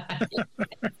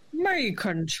 May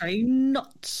contain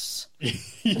nuts. The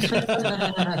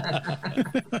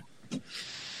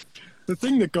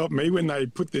thing that got me when they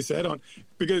put this ad on,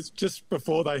 because just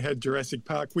before they had Jurassic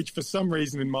Park, which for some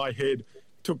reason in my head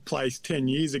took place 10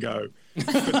 years ago,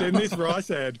 but then this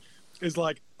rice ad is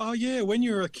like, oh yeah, when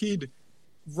you were a kid,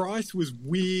 rice was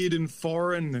weird and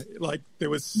foreign. Like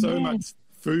there was so much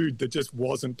food that just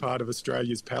wasn't part of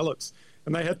Australia's palates.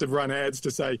 And they had to run ads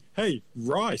to say, hey,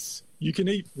 rice. You can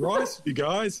eat rice, you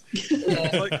guys.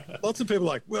 Like, lots of people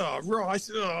are like, well,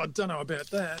 rice, I don't know about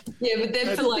that. Yeah, but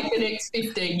then for like the next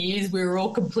 15 years, we were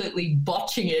all completely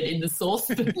botching it in the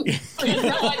saucepan. We had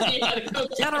no idea how to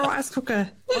cook it. Had a rice cooker.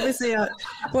 Obviously,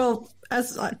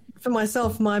 for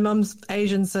myself, my mum's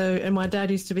Asian, and my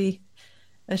dad used to be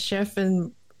a chef,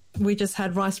 and we just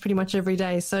had rice pretty much every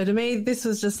day. So to me, this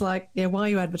was just like, yeah, why are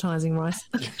you advertising rice?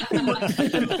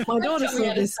 My daughter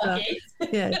saw this.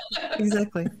 Yeah,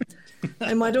 exactly.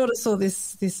 And my daughter saw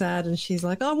this ad, and she's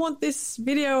like, I want this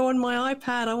video on my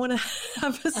iPad. I want to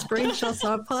have a screenshot.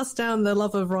 So I passed down the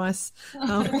love of rice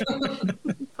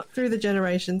through the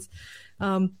generations.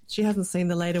 She hasn't seen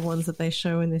the later ones that they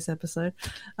show in this episode.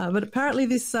 But apparently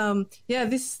this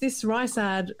rice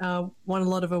ad won a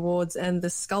lot of awards, and the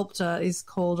sculptor is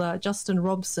called Justin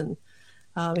Robson,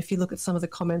 if you look at some of the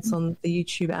comments on the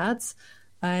YouTube ads.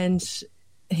 And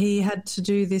he had to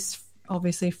do this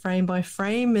obviously frame by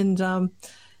frame and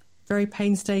very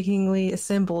painstakingly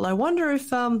assembled. I wonder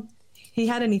if he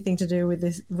had anything to do with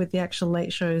this, with the actual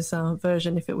Late Show's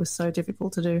version, if it was so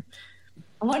difficult to do.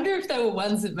 I wonder if they were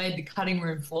ones that made the cutting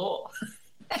room floor.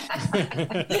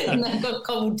 And they got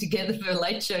cobbled together for a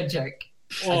Late Show joke.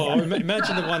 Oh,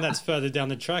 imagine the one that's further down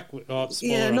the track. Oh,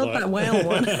 yeah, not alert. that whale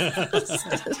one.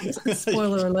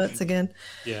 Spoiler alerts again.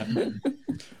 Yeah.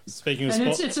 Speaking of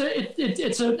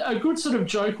it's a good sort of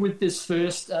joke with this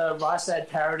first rice ad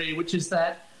parody, which is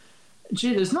that,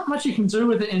 gee, there's not much you can do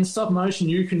with it in stop motion.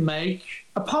 You can make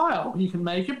a pile. You can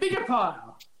make a bigger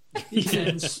pile. You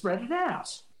can spread it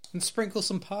out. And sprinkle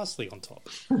some parsley on top.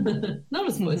 Not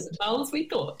as versatile as we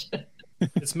thought.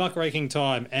 It's muckraking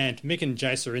time, and Mick and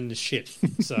Jace are in the shit.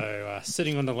 So,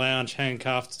 sitting on the lounge,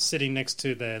 handcuffed, sitting next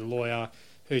to their lawyer,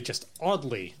 who just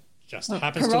oddly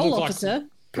happens to look officer.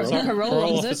 like...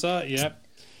 Parole officer, yep.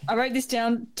 I wrote this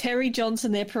down. Terry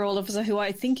Johnson, their parole officer, who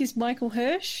I think is Michael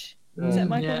Hirsch. Is that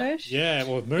Michael Hirsch? Yeah,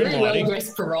 well, very moonlighting.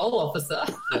 well-dressed parole officer.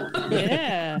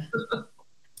 Yeah.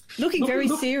 Looking very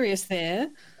serious there.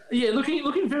 Yeah,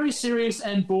 looking very serious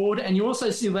and bored, and you also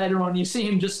see later on, you see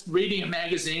him just reading a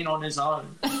magazine on his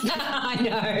own. I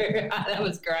know, that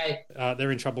was great.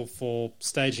 They're in trouble for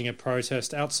staging a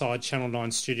protest outside Channel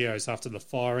 9 studios after the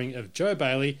firing of Joe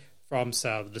Bailey from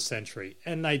Sale of the Century,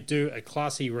 and they do a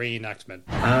classy reenactment.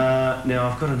 Now,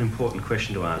 I've got an important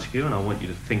question to ask you, and I want you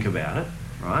to think about it,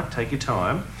 right? Take your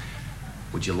time.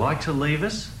 Would you like to leave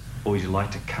us, or would you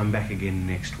like to come back again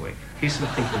next week? Here's some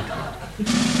thinking time.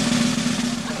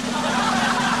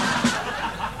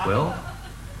 Well,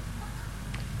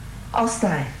 I'll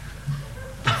stay.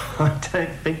 I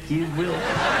don't think you will.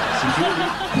 Security.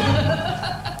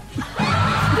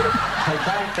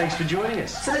 Okay, thanks for joining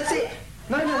us. So that's it?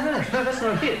 No, that's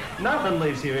not it. No one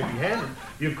leaves here empty-handed.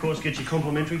 You, of course, get your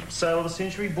complimentary Sale of the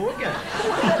Century board game.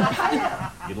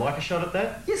 You'd like a shot at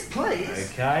that? Yes,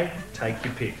 please. Okay, take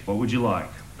your pick. What would you like?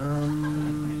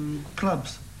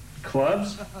 Clubs.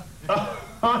 Clubs? Oh,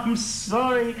 I'm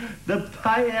sorry. The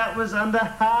payout was under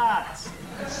hearts.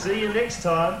 See you next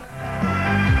time.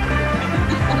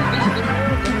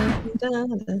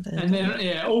 And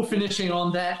then, all finishing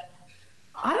on that.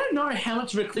 I don't know how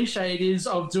much of a cliche it is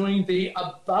of doing the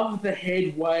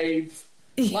above-the-head wave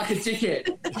like a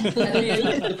dickhead at the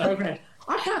end of the program.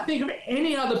 I can't think of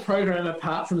any other program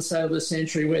apart from Sale of the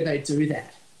Century where they do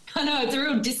that. I know, it's a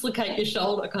real dislocate your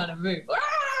shoulder kind of move.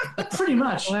 Pretty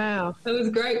much. Wow. It was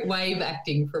great wave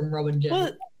acting from Robin Jones.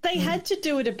 Well, they had to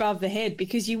do it above the head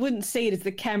because you wouldn't see it as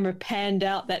the camera panned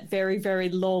out that very, very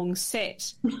long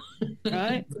set,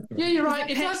 right? Yeah, you're right.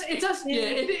 It does. Yeah,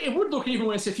 it would look even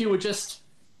worse if you were just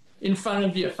in front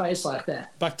of your face like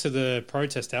that. Back to the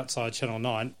protest outside Channel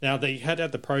 9. Now, they had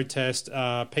at the protest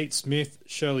Pete Smith,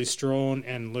 Shirley Strawn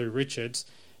and Lou Richards.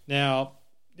 Now,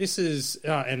 this is...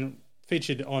 and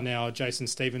featured on our Jason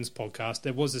Stevens podcast,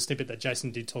 there was a snippet that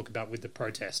Jason did talk about with the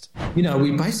protest.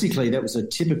 We basically, that was a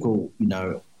typical,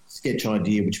 sketch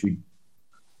idea which we,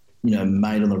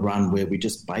 made on the run, where we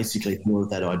just basically thought of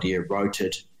that idea, wrote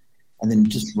it, and then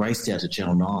just raced out to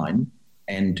Channel 9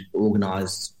 and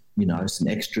organised, some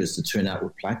extras to turn out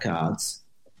with placards.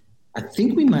 I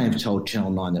think we may have told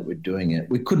Channel 9 that we're doing it.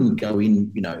 We couldn't go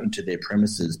in, into their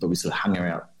premises, but we sort of hung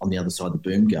out on the other side of the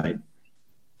boom gate.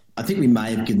 I think we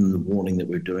may have given them the warning that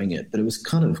we're doing it, but it was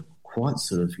kind of quite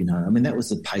sort of, that was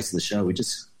the pace of the show. We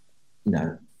just,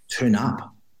 turn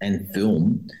up and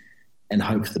film and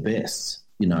hope for the best,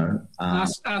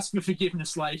 Ask for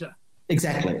forgiveness later.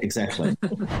 Exactly.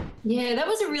 Yeah, that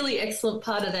was a really excellent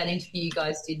part of that interview you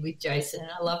guys did with Jason, and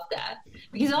I love that.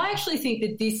 Because I actually think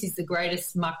that this is the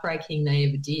greatest muckraking they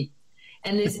ever did.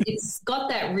 And it's got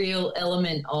that real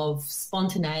element of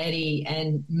spontaneity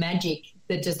and magic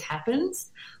that just happens.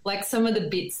 Like some of the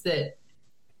bits that,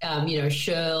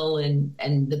 Shirl and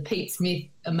the Pete Smith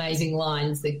amazing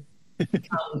lines that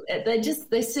come,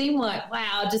 they seem like,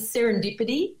 wow, just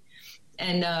serendipity.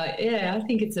 And, I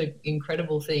think it's an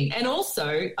incredible thing. And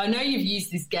also, I know you've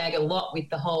used this gag a lot with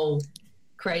the whole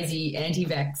crazy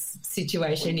anti-vax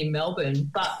situation in Melbourne,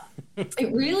 but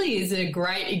it really is a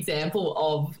great example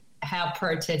of how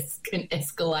protests can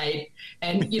escalate,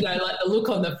 and like the look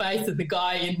on the face of the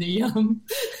guy in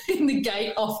the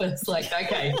gate office, like,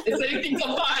 okay, is anything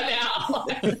on fire now?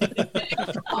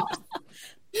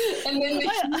 And then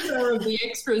the humor of the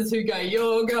extras who go,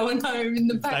 "You're going home in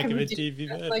the back of a TV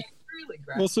van." Like, really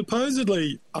great. Well,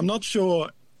 supposedly, I'm not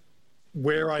sure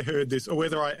where I heard this or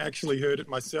whether I actually heard it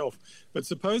myself, but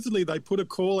supposedly they put a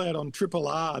call out on Triple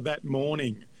R that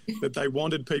morning that they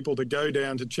wanted people to go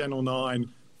down to Channel 9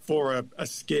 for a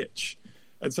sketch.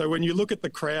 And so when you look at the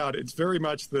crowd, it's very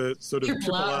much the sort of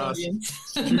Triple R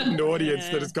student audience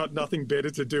that has got nothing better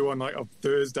to do on like a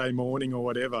Thursday morning or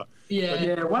whatever.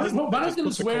 Yeah. One of them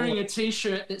is wearing a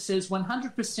T-shirt that says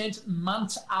 100%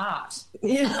 Munt Art.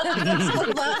 Yeah.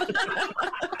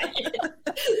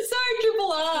 So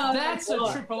Triple R. That's a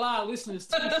Triple R listener's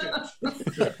T-shirt.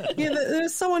 Yeah,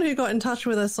 there's someone who got in touch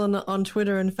with us on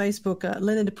Twitter and Facebook,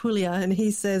 Leonard Puglia, and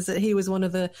he says that he was one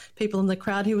of the people in the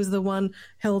crowd. He was the one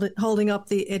holding up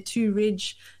the Etu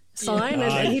Ridge sign,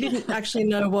 and he didn't actually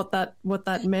know what that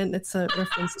meant. It's a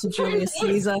reference to Julius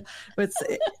Caesar,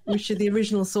 which the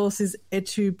original source is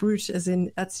Etu Brute, as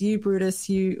in that's you, Brutus.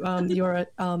 You're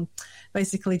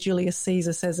basically Julius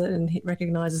Caesar says it, and he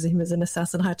recognises him as an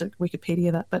assassin. I had to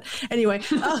Wikipedia that, but anyway,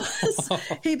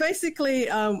 he basically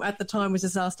at the time was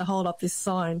just asked to hold up this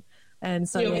sign, and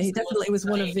so he definitely was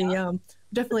one of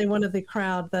the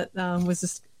crowd that was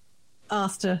just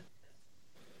asked to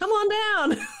come on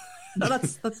down. No,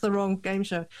 that's the wrong game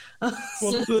show. Well,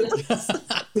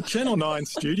 the Channel 9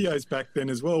 studios back then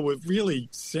as well were really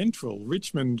central.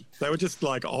 Richmond, they were just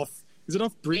like off. Is it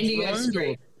off Bridge Road?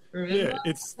 Street. Yeah,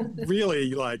 it's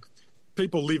really like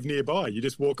people live nearby. You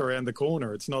just walk around the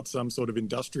corner. It's not some sort of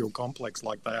industrial complex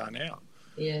like they are now.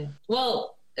 Yeah.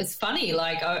 Well, it's funny.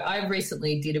 Like I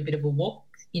recently did a bit of a walk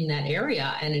in that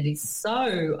area, and it is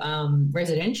so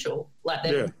residential. Like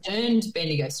they've turned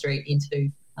Bendigo Street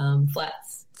into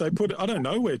flats. They put, I don't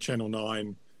know where Channel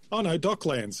 9, oh no,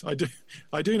 Docklands.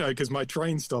 I do know because my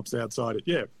train stops outside it.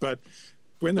 Yeah, but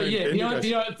when they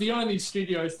the only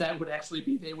studios that would actually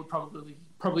be there would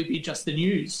probably be just the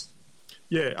news.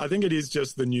 Yeah, I think it is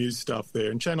just the news stuff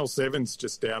there, and Channel 7's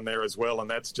just down there as well, and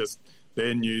that's just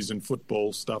their news and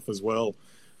football stuff as well.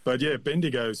 But yeah,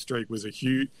 Bendigo Street was a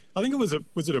huge. I think was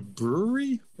it a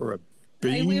brewery or a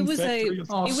bean factory?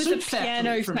 It was a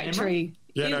piano factory.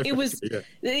 It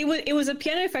was a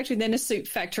piano factory, then a soup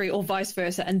factory, or vice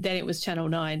versa, and then it was Channel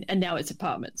 9, and now it's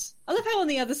apartments. I love how on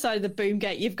the other side of the boom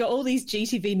gate you've got all these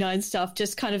GTV9 stuff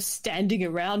just kind of standing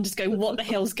around, just going, what the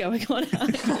hell's going on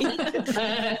out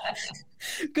here?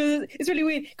 Because it's really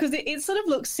weird, because it sort of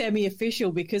looks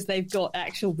semi-official because they've got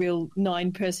actual real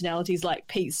 9 personalities like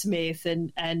Pete Smith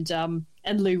and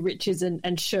Lou Richards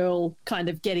and Shirl kind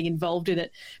of getting involved in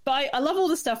it. But I love all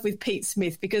the stuff with Pete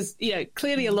Smith because,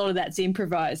 clearly a lot of that's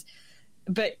improvised.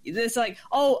 But there's like,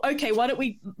 oh, okay, why don't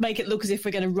we make it look as if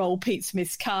we're going to roll Pete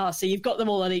Smith's car? So you've got them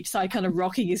all on each side kind of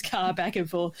rocking his car back and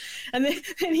forth. And then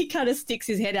he kind of sticks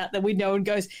his head out the window and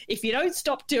goes, if you don't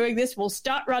stop doing this, we'll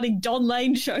start running Don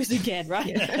Lane shows again, right?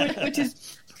 Yeah.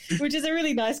 which is a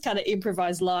really nice kind of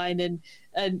improvised line. And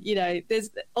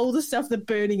there's all the stuff, the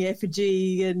burning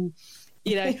effigy and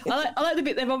You know, I like the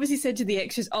bit they've obviously said to the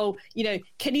extras, "Oh, you know,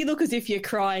 can you look as if you're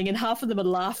crying?" And half of them are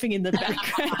laughing in the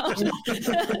background.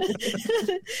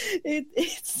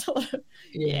 It's sort of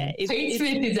Pete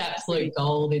Smith is absolute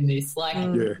gold in this. Like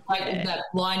that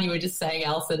line you were just saying,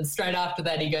 Alison. Straight after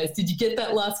that, he goes, "Did you get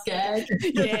that last gag?"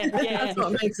 Yeah, That's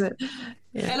what makes it.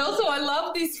 Yeah. And also, I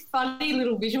love this funny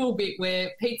little visual bit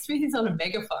where Pete Smith is on a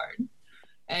megaphone.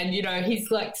 And, you know, he's,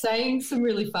 like, saying some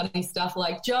really funny stuff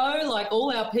like, Joe, like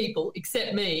all our people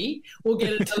except me will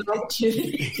get another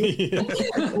opportunity.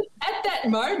 At that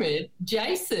moment,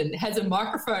 Jason has a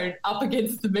microphone up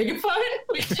against the megaphone,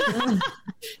 which is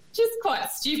just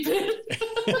quite stupid.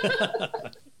 You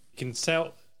can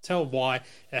tell why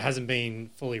it hasn't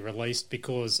been fully released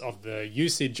because of the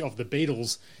usage of the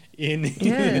Beatles in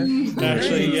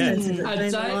actually,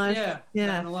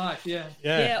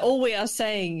 all we are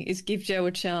saying is give Joe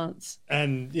a chance.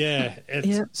 And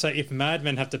so if Mad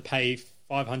Men have to pay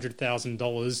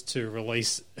 $500,000 to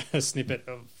release a snippet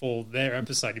for their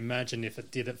episode, imagine if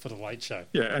it did it for the Late Show.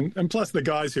 Yeah, and plus the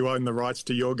guys who own the rights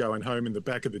to You're Going Home in the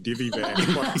back of the divvy van.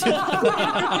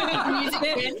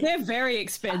 They're very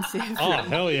expensive. Oh,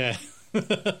 hell yeah.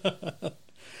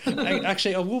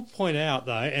 Actually, I will point out,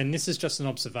 though, and this is just an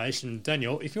observation,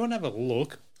 Daniel, if you want to have a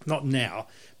look, not now,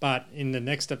 but in the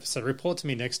next episode, report to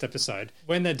me next episode,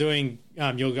 when they're doing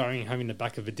You're Going Home in the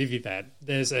back of a divvy van,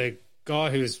 there's a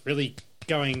guy who is really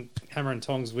going hammer and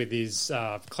tongs with his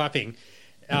clapping.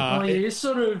 He's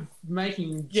sort of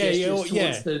making gestures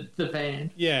towards the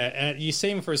van. Yeah, and you see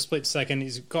him for a split second.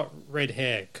 He's got red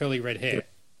hair, curly red hair,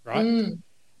 right?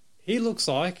 He looks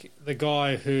like the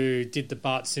guy who did the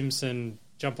Bart Simpson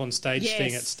jump on stage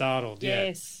thing at Startled.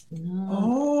 Yes.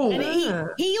 Oh.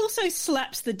 And he also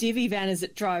slaps the divvy van as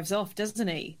it drives off, doesn't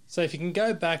he? So if you can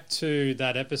go back to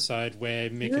that episode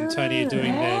where Mick and Tony are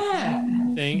doing their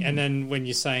thing, and then when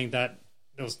you're saying that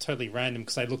it was totally random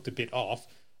because they looked a bit off,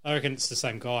 I reckon it's the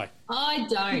same guy. I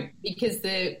don't, because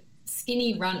the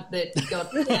skinny runt that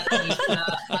got down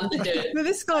in dirt. But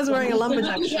this guy's wearing a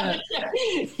lumberjack shirt.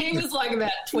 He was like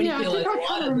about 20 kilos. I think I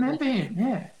kind of remember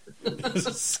him,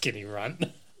 Skinny runt.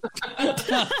 I'm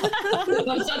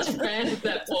such a fan of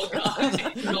that poor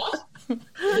guy. Not.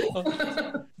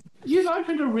 You've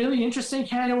opened a really interesting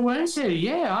can of worms here.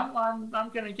 Yeah, I'm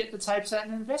going to get the tapes out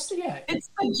and investigate. It's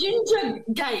the Ginger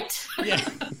Gate. Yeah.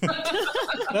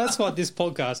 That's what this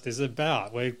podcast is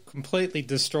about. We're completely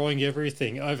destroying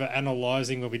everything, over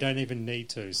analysing where we don't even need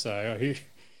to. So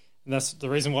that's the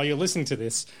reason why you're listening to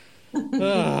this.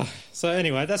 So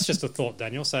anyway, that's just a thought,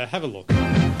 Daniel. So have a look.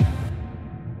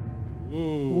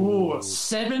 Ooh,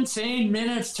 17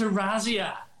 minutes to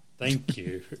Razia. Thank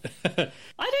you. I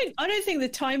don't think the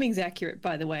timing's accurate,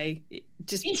 by the way.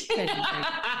 Just pedantry.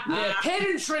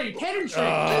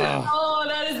 Oh,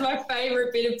 that is my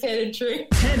favourite bit of pedantry.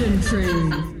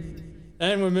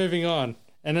 And we're moving on.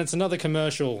 And it's another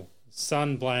commercial.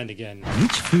 Sun Bland again.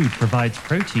 Which food provides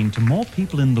protein to more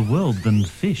people in the world than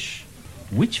fish?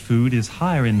 Which food is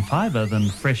higher in fibre than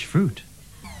fresh fruit?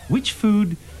 Which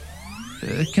food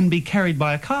can be carried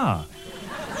by a car?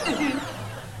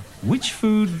 Which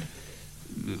food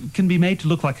can be made to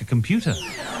look like a computer?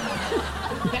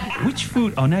 Which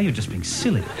food... Oh, now you're just being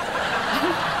silly.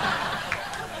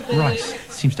 Rice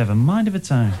seems to have a mind of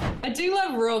its own. I do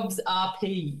love Rob's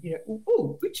RP. You know,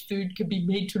 oh, which food can be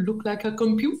made to look like a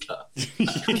computer?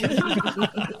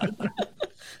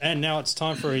 And now it's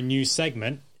time for a new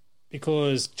segment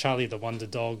because Charlie the Wonder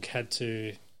Dog had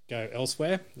to go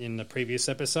elsewhere in the previous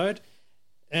episode.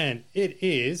 And it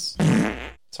is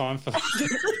time for...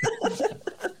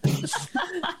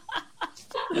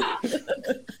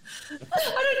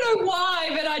 I don't know why,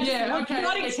 but I just was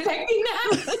not expecting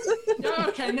that.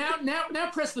 Okay, now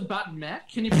press the button, Matt.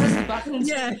 Can you press the button? And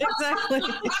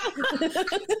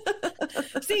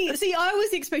exactly. See, I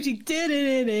was expecting and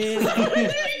then instead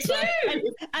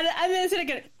of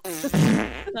going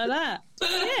like that.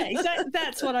 Yeah, exactly.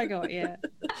 That's what I got. Yeah.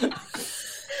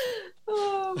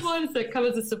 Oh, why does that come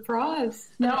as a surprise?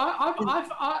 Now,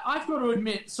 I've got to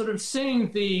admit, sort of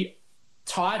seeing the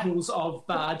titles of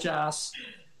Bargearse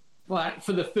like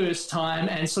for the first time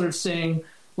and sort of seeing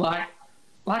like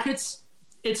it's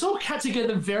all cut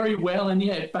together very well, and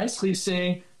basically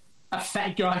seeing a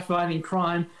fat guy fighting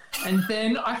crime, and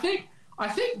then I think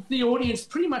the audience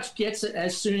pretty much gets it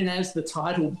as soon as the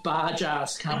title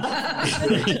Bargearse comes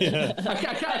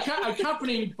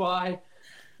accompanied by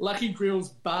Lucky Grills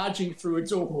barging through a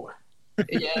door.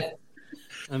 Yeah.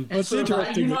 And sort of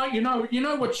like, you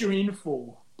know what you're in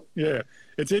for. Yeah.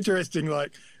 It's interesting,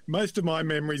 like, most of my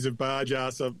memories of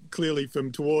Bargearse are clearly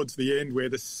from towards the end, where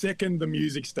the second the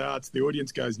music starts, the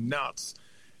audience goes nuts.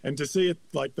 And to see it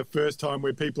like the first time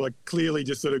where people are clearly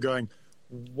just sort of going,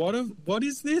 what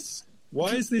is this?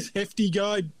 Why is this hefty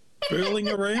guy burling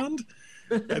around?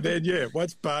 And then,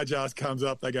 once Bargearse comes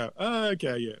up, they go, oh,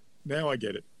 okay, yeah, now I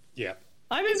get it. Yeah.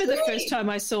 I remember the first time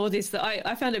I saw this that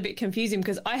I found it a bit confusing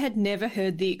because I had never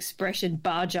heard the expression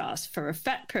bargearse for a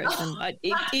fat person.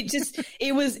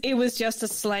 It was just a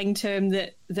slang term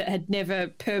that had never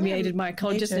permeated my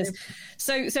consciousness.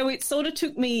 So it sort of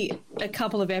took me a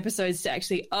couple of episodes to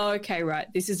actually, okay, right,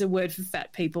 this is a word for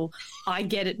fat people. I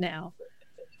get it now.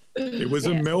 It was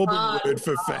a Melbourne word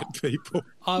for fat people.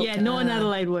 Not an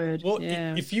Adelaide word. Well,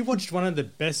 if you watched one of the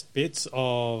best bits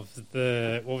of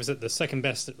the second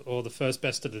best or the first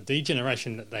best of the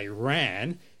D-Generation that they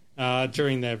ran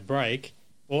during their break,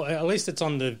 or at least it's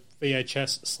on the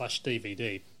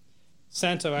VHS/DVD,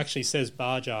 Santo actually says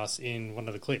Bargearse in one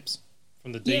of the clips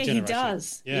from the D-Generation. Yeah, he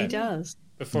does. Yeah. He does.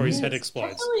 Before his head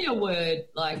explodes. It's definitely a word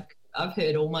like I've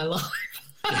heard all my life.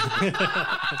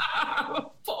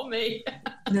 For me.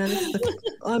 No,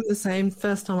 I'm the same.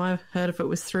 First time I've heard of it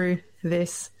was through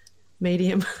this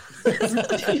medium.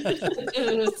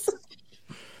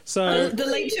 So the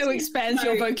Late Show expands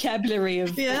your vocabulary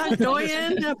of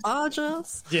Doyen,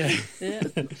 Bargearse.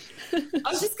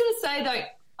 I was just going to say though,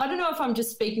 I don't know if I'm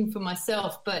just speaking for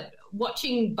myself, but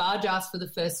watching Bargearse for the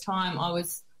first time, I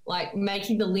was like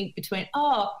making the link between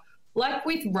like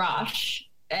with Rush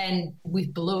and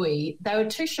with Bluey, they were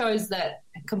two shows that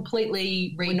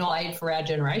completely remade for our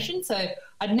generation. So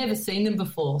I'd never seen them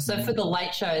before. So for the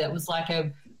Late Show, that was like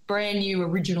a brand new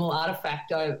original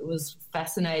artifact. I was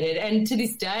fascinated. And to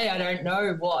this day, I don't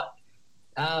know what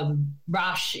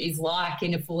Rush is like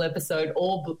in a full episode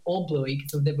or Bluey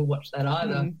because I've never watched that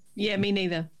either. Yeah, me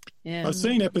neither. Yeah. I've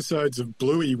seen episodes of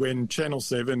Bluey when Channel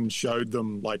 7 showed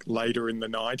them like later in the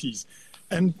 90s.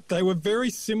 And they were very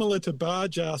similar to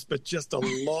Bargearse, but just a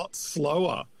lot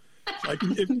slower. Like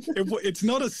it's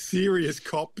not a serious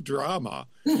cop drama.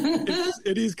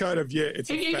 It is kind of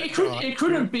It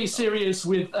couldn't be serious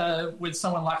with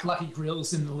someone like Lucky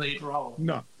Grills in the lead role.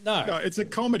 No, it's a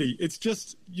comedy. It's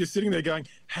just you're sitting there going,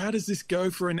 how does this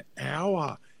go for an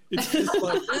hour? It's just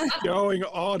like going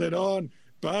on and on.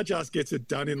 Bargearse gets it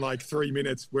done in like 3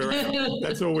 minutes.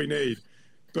 That's all we need.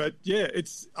 But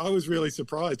I was really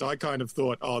surprised. I kind of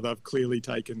thought, they've clearly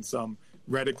taken some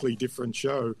radically different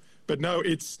show. But no,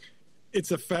 it's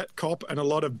a fat cop and a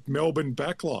lot of Melbourne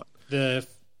backlot. The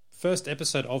first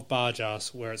episode of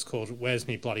Bargearse, where it's called Where's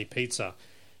Me Bloody Pizza,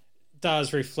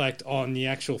 does reflect on the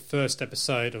actual first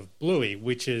episode of Bluey,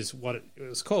 which is what it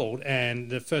was called, and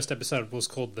the first episode was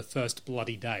called The First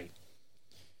Bloody Day.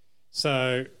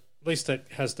 So at least it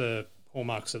has the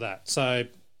hallmarks of that. So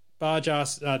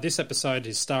Bargearse, this episode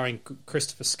is starring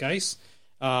Christopher Skase,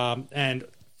 and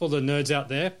for the nerds out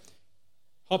there,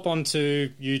 hop onto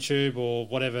YouTube or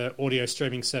whatever audio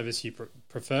streaming service you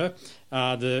prefer.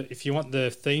 If you want the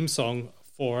theme song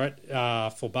for it,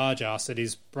 for Bargearse, it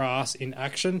is Brass in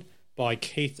Action by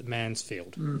Keith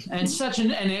Mansfield. And such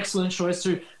an excellent choice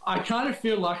too. I kind of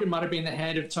feel like it might have been the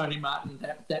hand of Tony Martin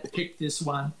that picked this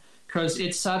one because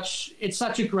it's such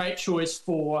a great choice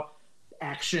for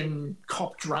action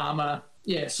cop drama.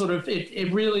 Yeah, sort of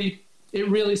it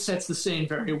really sets the scene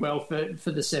very well for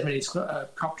the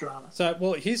 70s cop drama. So,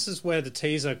 well, here's is where the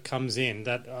teaser comes in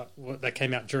that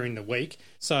came out during the week.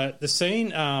 So the scene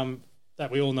that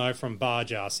we all know from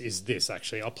Bargearse is this,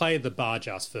 actually. I'll play the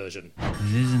Bargearse version.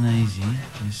 It isn't easy.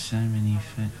 There's so many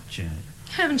fat jokes.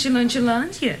 Haven't you learnt your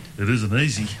lines yet? It isn't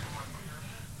easy.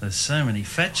 There's so many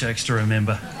fat jokes to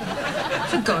remember.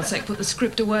 For God's sake, put the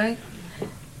script away.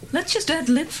 Let's just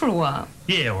ad-lib for a while.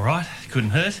 Yeah, all right.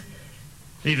 Couldn't hurt.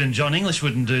 Even John English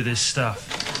wouldn't do this stuff.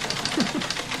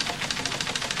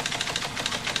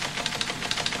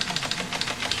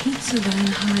 Pizza van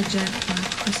hijacked by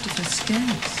Christopher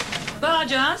Skase.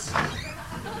 Bargearse?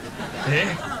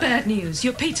 Yeah? Bad news.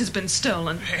 Your pizza's been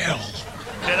stolen. Hell.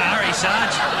 Better hurry,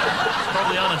 Sarge. It's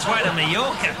probably on its way to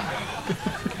Mallorca.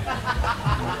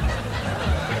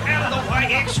 Out of the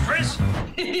way, extras!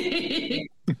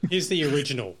 Here's the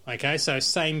original, okay? So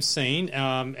same scene,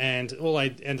 and all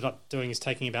I ended up doing is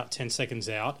taking about 10 seconds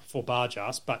out for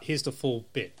Bargearse, but here's the full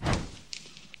bit.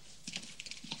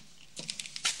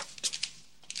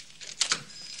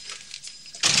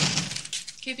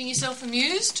 Keeping yourself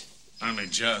amused? Only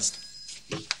just.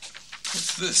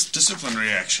 What's this? Disciplinary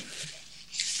action.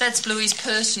 That's Bluey's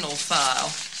personal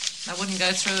file. I wouldn't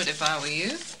go through it if I were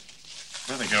you.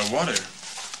 I think I want to.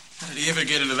 How did he ever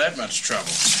get into that much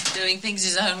trouble? Doing things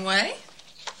his own way.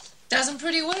 Does them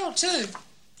pretty well, too.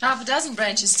 Half a dozen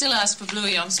branches still ask for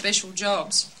Bluey on special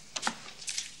jobs.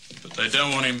 But they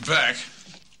don't want him back.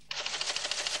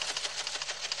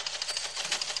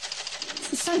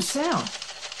 same sound.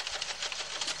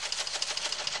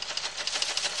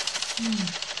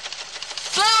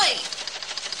 Bluey!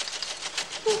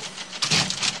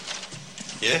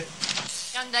 Yeah?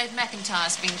 Young Dave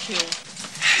McIntyre's been killed.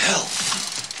 Hell!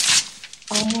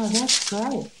 Oh, that's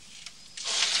great.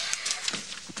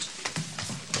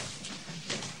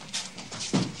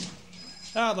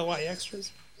 Out of the way,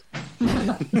 extras.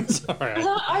 Sorry.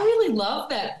 I really love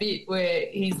that bit where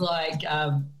he's like,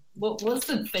 what was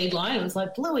the feed line? It was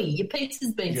like, Bluey, your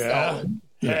pizza's been stolen.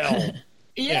 Hell.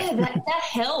 Yeah, that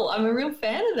hell. I'm a real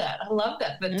fan of that. I love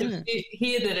that. But to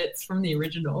hear that it's from the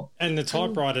original. And the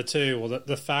typewriter too, or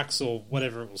the fax or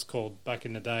whatever it was called back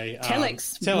in the day.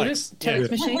 Telex.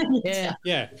 Telex Machine. Yeah.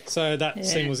 Yeah, so that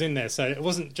scene was in there. So it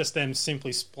wasn't just them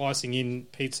simply splicing in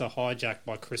Pizza Hijack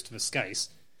by Christopher Skase.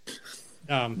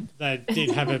 They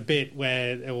did have a bit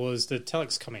where it was the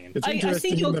telex coming in. I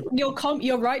think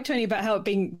you're right, Tony, about how it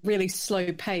being really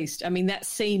slow paced. I mean, that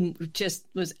scene just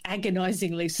was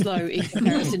agonisingly slow in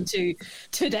comparison to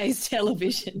today's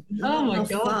television. Oh my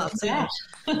God, what's that?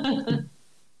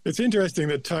 It's interesting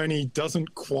that Tony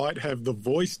doesn't quite have the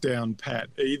voice down pat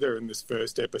either in this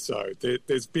first episode.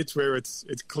 There's bits where it's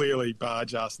clearly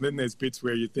Bargearse, and then there's bits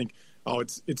where you think, oh,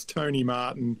 it's Tony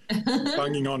Martin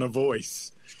bunging on a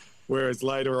voice. Whereas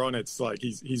later on, it's like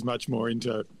he's much more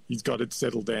into, he's got it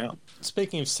settled down.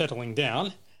 Speaking of settling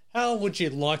down, how would you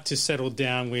like to settle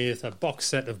down with a box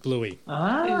set of Bluey?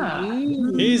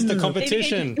 Here's the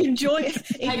competition. Enjoy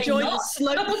the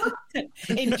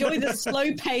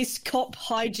slow-paced cop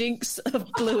hijinks of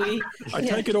Bluey. I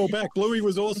take it all back. Bluey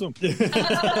was awesome. To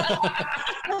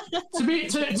be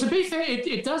fair,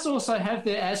 it does also have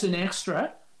there as an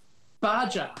extra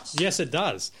Bargearse. Yes, it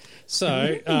does.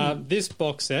 So this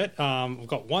box set, we've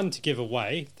got one to give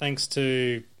away thanks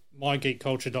to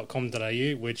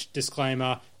mygeekculture.com.au, which,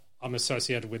 disclaimer, I'm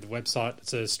associated with the website.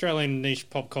 It's an Australian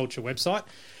niche pop culture website.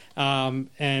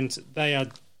 And they are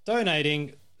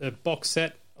donating a box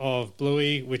set of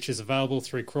Bluey, which is available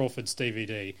through Crawford's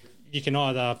DVD. You can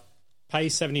either pay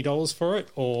 $70 for it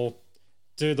or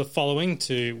do the following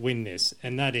to win this.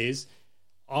 And that is,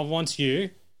 I want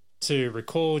you to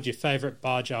record your favourite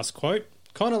Bargearse quote,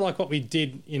 kind of like what we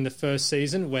did in the first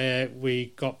season where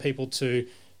we got people to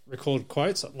record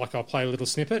quotes. Like, I'll play a little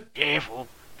snippet. Careful,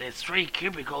 there's 3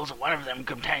 cubicles and one of them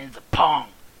contains the pong.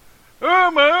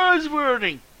 Oh, my eyes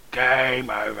burning.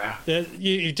 Game over.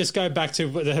 You just go back to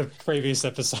the previous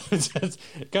episodes.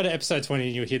 Go to episode 20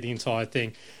 and you'll hear the entire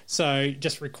thing. So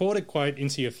just record a quote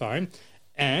into your phone,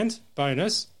 and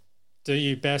bonus, do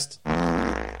your best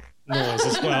noise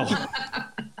as well.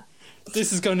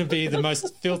 This is going to be the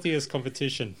most filthiest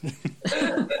competition.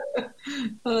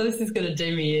 Oh, this is going to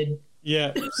do me in.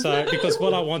 Yeah, so because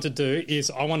what I want to do is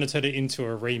I want to turn it into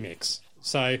a remix.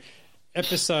 So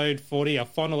episode 40, our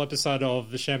final episode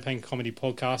of the Champagne Comedy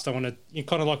Podcast, I want to,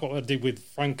 kind of like what I did with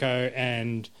Franco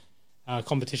and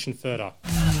Competition Further.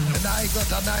 And I got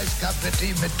a nice cup of tea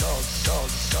with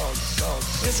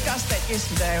sauce. Discussed that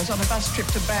yesterday. I was on a bus trip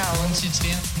to Bow. One sits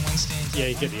down, one stands up. Yeah,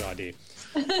 you get the idea.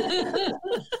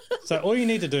 So all you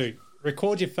need to do,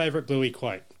 record your favourite Bluey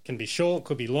quote. Can be short,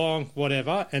 could be long,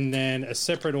 whatever, and then a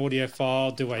separate audio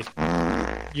file, do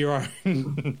your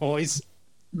own noise.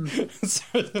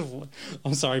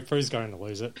 I'm sorry, Prue's going to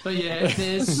lose it. But yeah,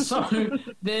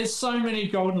 there's so many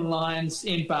golden lines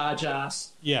in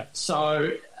Bargearse. Yeah.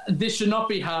 So this should not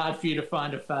be hard for you to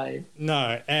find a fave.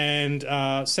 No, and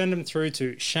send them through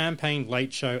to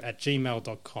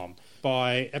champagnelateshow@gmail.com.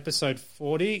 By episode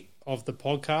 40 of the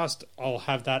podcast, I'll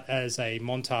have that as a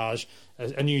montage,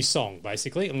 a new song,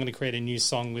 basically. I'm going to create a new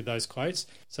song with those quotes.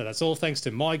 So that's all thanks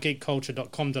to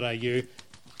mygeekculture.com.au.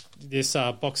 This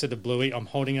box set of Bluey, I'm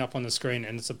holding it up on the screen,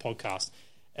 and it's a podcast.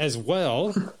 As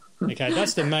well, okay,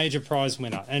 that's the major prize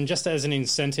winner. And just as an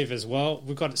incentive as well,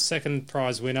 we've got a second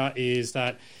prize winner is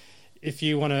that if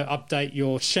you want to update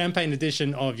your champagne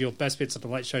edition of your Best Bits of the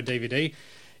Late Show DVD,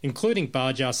 including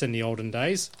Bargearse in the olden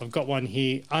days, I've got one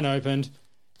here unopened,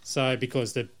 so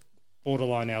because they're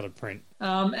borderline out of print.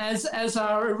 As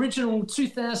our original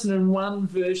 2001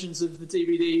 versions of the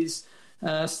DVDs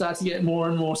start to get more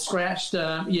and more scratched,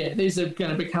 these are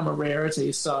going to become a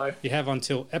rarity. So you have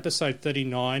until episode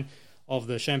 39 of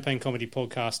the Champagne Comedy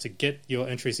Podcast to get your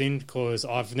entries in, because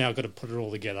I've now got to put it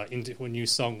all together into a new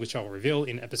song, which I'll reveal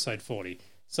in episode 40.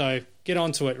 So get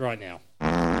onto it right now.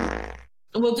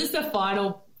 Well, just the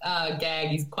final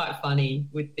gag is quite funny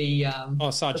with the...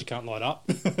 Sarge, you can't light up.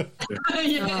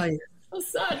 Yeah.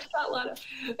 Such flatliner.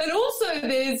 And also,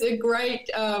 there's a great,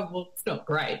 well, it's not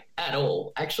great at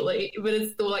all, actually, but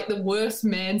it's the worst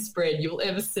man spread you'll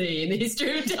ever see in the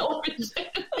history of television.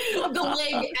 The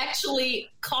leg actually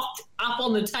cocked up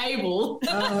on the table.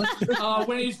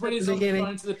 When he's on the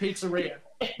phone to the pizzeria.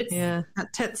 Yeah,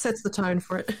 that sets the tone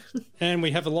for it. And we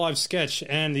have a live sketch,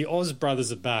 and the Oz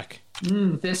brothers are back.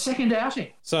 Their second outing.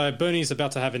 So Bernie's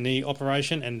about to have a knee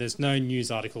operation, and there's no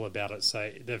news article about it. So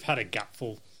they've had a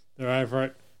gutful. They're over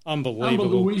it.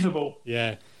 Unbelievable.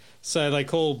 Yeah. So they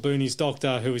call Booney's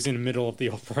doctor, who is in the middle of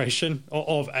the operation,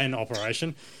 of an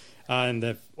operation, and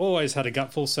they've always had a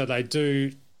gutful, so they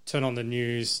do turn on the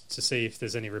news to see if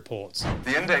there's any reports.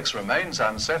 The index remains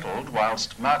unsettled,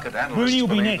 whilst market analysts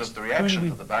believe that the reaction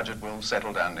to the budget will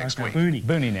settle down next week.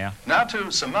 Booney now. Now to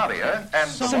Somalia and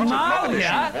the wanted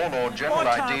Mogadishu warlord General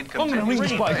Aidid I'm going to ring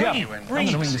this bloke up. I'm going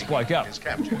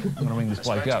to ring this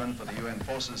bloke up. Spokesman for the UN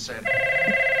forces said...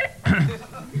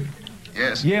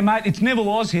 Yes? Yeah, mate, it's Neville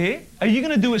Oz here. Are you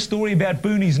going to do a story about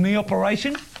Booney's knee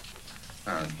operation?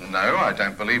 No, I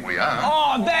don't believe we are.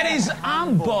 Oh, that is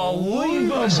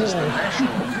unbelievable. This is the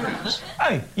national news.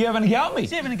 Hey, you having a go at me?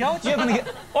 Is he having a go at you?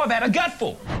 I've had a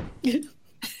gutful. Does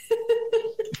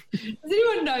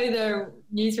anyone know the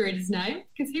newsreader's name?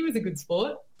 Because he was a good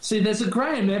sport. See, there's a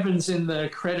Graham Evans in the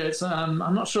credits. I'm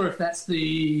not sure if that's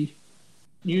the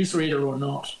newsreader or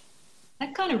not.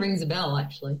 That kind of rings a bell,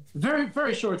 actually. Very,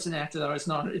 very sure it's an actor, though. It's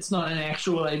not an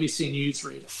actual ABC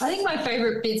newsreader. I think my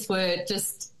favourite bits were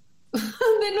just...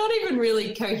 they're not even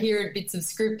really coherent bits of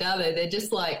script, are they? They're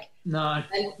just like... No.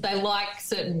 They like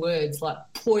certain words, like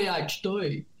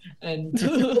PhD and...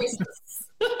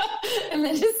 and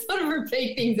they just sort of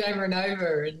repeat things over and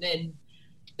over, and then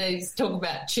they just talk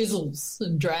about chisels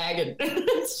and dragon.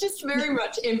 It's just very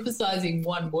much emphasising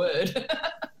one word.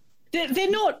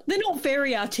 They're not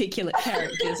very articulate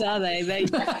characters, are they? They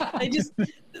just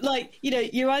like,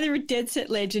 you're either a Dead Set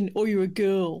legend or you're a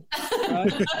girl.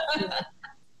 Right?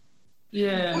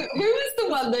 Yeah. Who was the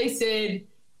one they said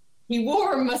he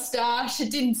wore a moustache? It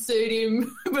didn't suit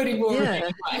him, but he wore it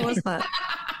anyway. What was that?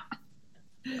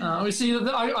 We see.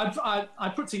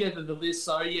 I put together the list.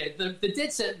 So yeah, the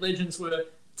Dead Set legends were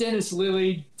Dennis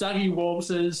Lilly, Dougie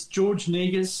Walters, George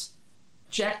Negus,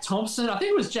 Jack Thompson. I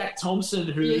think it was Jack Thompson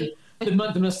who the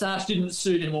moustache didn't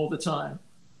suit him all the time.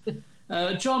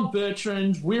 John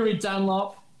Bertrand, Weary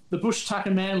Dunlop, the Bush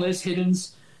Tucker Man, Les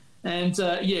Hiddens, and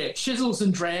Chisels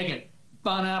and Dragon.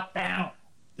 Bow.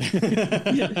 Is there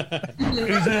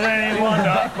any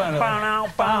wonder?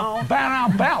 Bow.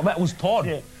 That was Todd.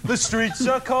 Yeah. The streets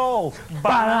are cold.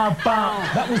 Bow.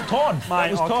 That was Todd. Mate,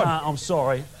 that was Todd. I'm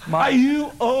sorry. Mate. Are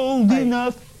you old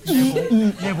enough?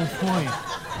 Neville, please.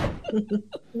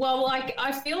 Well,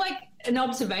 I feel like an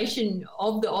observation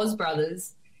of the Oz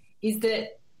brothers is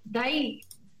that they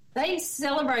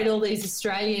celebrate all these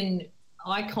Australian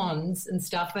icons and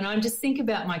stuff, and I just think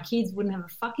about my kids wouldn't have a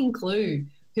fucking clue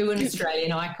who an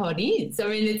Australian icon is. I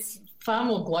mean, it's far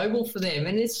more global for them,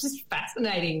 and it's just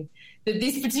fascinating that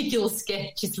this particular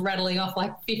sketch is rattling off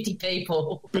like 50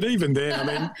 people. But even then, I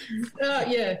mean,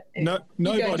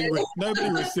 nobody go,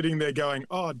 was sitting there going,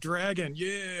 "Oh, Dragon,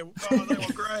 yeah, oh, they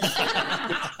were great."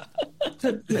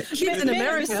 Kids in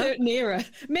America,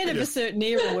 men of a certain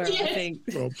era were, I think.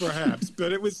 Well, perhaps,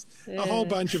 but it was a whole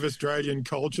bunch of Australian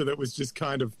culture that was just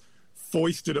kind of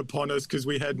foisted upon us because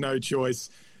we had no choice.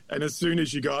 And as soon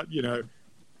as you got,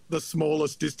 the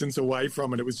smallest distance away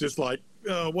from it, it was just like,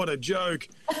 oh, what a joke.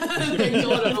 They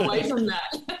got away from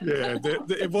that. Yeah,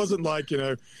 it wasn't like,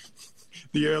 the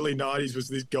early 90s was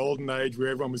this golden age where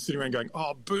everyone was sitting around going,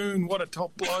 oh, Boone, what a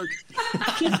top bloke.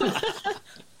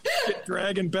 Get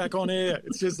Dragon back on air.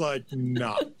 It's just like,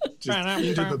 nah, just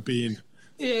into the bin.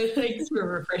 Yeah, thanks for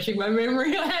refreshing my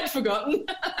memory. I had forgotten.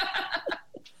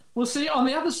 Well, see, on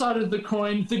the other side of the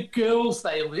coin, the girls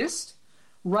they list,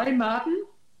 Ray Martin,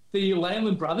 the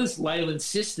Leyland brothers, Leyland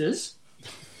sisters,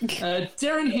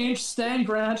 Darren Hinch, Stan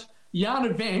Grant,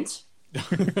 Yana Vent,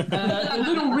 the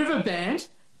Little River Band,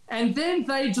 and then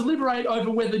they deliberate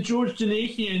over whether George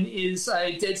Danikian is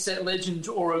a Dead Set legend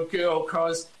or a girl,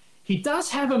 because he does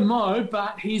have a mo,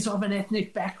 but he's of an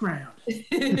ethnic background.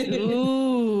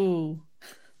 Ooh.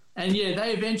 And yeah,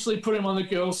 they eventually put him on the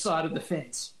girls' side of the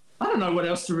fence. I don't know what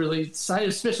else to really say,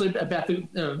 especially about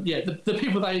the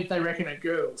people they reckon are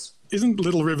girls. Isn't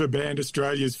Little River Band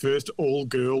Australia's first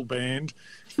all-girl band?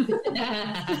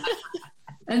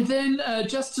 And then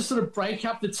just to sort of break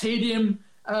up the tedium,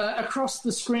 across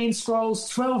the screen scrolls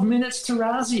 12 Minutes to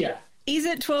Razia. Is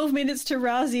it 12 minutes to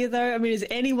Razia, though? I mean, has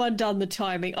anyone done the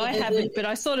timing? I haven't, but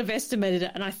I sort of estimated it,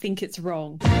 and I think it's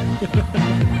wrong.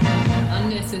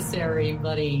 Unnecessary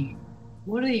bloody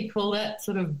what do you call that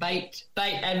sort of bait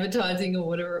advertising or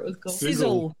whatever it was called?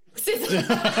 Sizzle.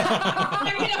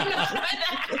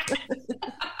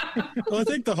 Well, I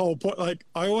think the whole point, like,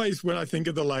 I always, when I think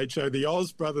of The Late Show, the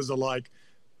Oz brothers are like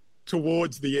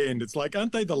towards the end. It's like,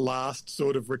 aren't they the last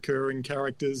sort of recurring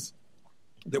characters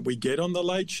that we get on The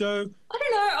Late Show? I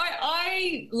don't know.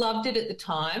 I loved it at the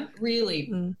time,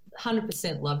 really,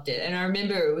 100% loved it. And I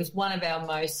remember it was one of our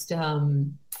most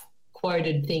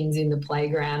quoted things in the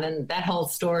playground. And that whole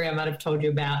story I might have told you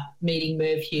about meeting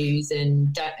Merv Hughes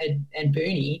and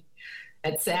Booney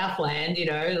at Southland, you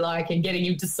know, like, and getting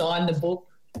him to sign the book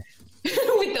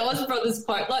with the Oz Brothers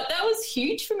quote. Like, that was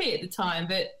huge for me at the time.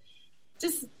 But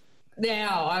just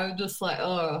now I'm just like,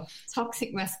 oh,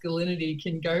 toxic masculinity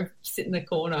can go sit in the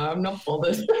corner. I'm not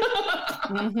bothered.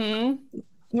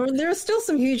 Well, there are still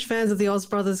some huge fans of the Oz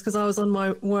Brothers because I was on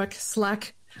my work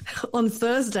Slack on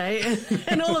Thursday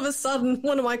and all of a sudden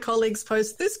one of my colleagues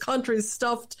posts, "This country's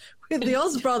stuffed with the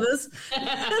Oz Brothers." And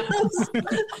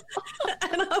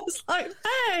I was like,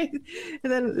 hey.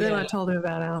 And then I told him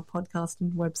about our podcast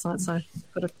and website, so I've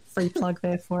got a free plug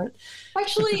there for it.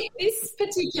 Actually, this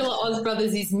particular Oz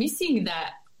Brothers is missing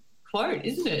that quote,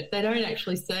 isn't it? They don't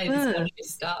actually say this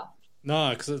country's stuffed. No,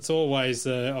 because it's always,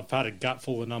 I've had a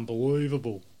gutful and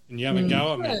unbelievable, and you have a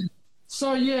go at me.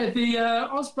 So, the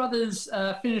Oz Brothers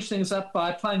finished things up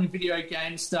by playing a video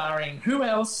game starring who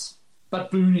else but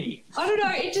Booney. I don't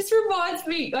know. It just reminds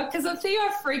me, because I think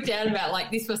I freaked out about, like,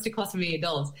 this must have cost $1 million.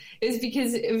 It's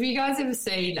because, have you guys ever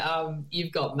seen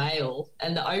You've Got Mail?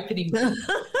 And the opening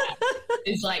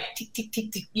is like tick, tick,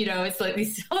 tick, tick. You know, it's like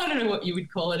this, I don't know what you would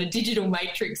call it, a digital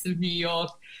matrix of New York.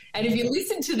 And if you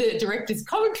listen to the director's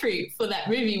commentary for that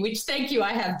movie, which, thank you,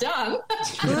 I have done,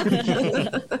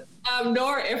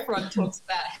 Nora Ephron talks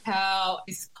about how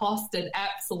this cost an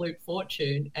absolute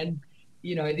fortune. And,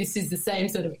 you know, this is the same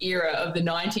sort of era of the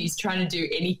 90s. Trying to do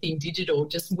anything digital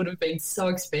just would have been so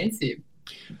expensive.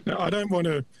 Now, I don't want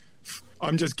to,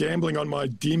 I'm just gambling on my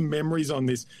dim memories on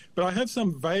this, but I have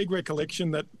some vague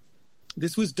recollection that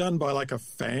this was done by like a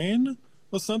fan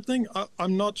or something.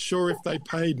 I'm not sure if they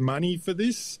paid money for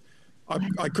this.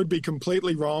 I could be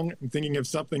completely wrong and thinking of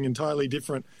something entirely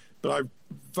different, but I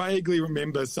vaguely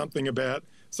remember something about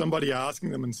somebody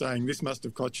asking them and saying, this must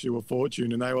have cost you a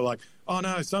fortune. And they were like, oh,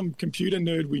 no, some computer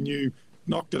nerd we knew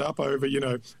knocked it up over, you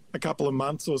know, a couple of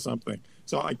months or something.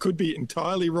 So I could be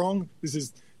entirely wrong. This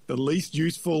is the least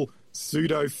useful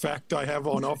pseudo fact I have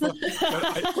on offer.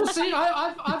 Well, see,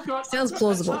 I've got sounds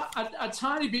plausible. A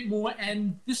tiny bit more,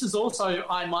 and this is also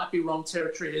I might be wrong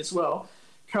territory as well,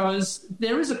 because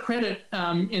there is a credit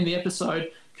in the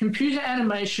episode, computer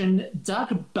animation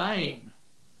Doug Bain.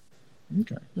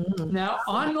 Okay. Now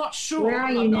I'm not sure. Where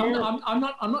are you now?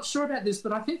 I'm not sure about this,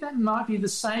 but I think that might be the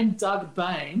same Doug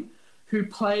Bain who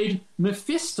played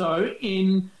Mephisto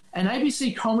in an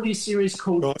ABC comedy series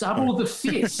called Double the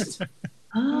Fist.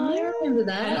 Oh, I remember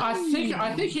that. And I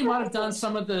think he might have done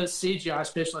some of the CGI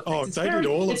special effects. Oh, did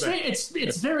all of that.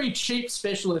 It's very cheap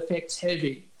special effects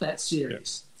heavy, that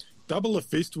series. Yeah. Double the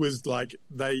Fist was like,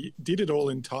 they did it all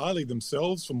entirely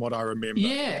themselves from what I remember.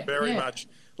 Yeah. Very much.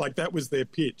 Like that was their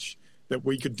pitch, that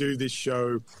we could do this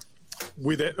show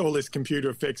with all this computer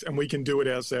effects and we can do it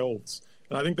ourselves.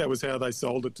 And I think that was how they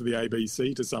sold it to the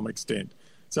ABC to some extent.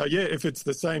 So, yeah, if it's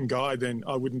the same guy, then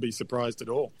I wouldn't be surprised at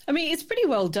all. I mean, it's pretty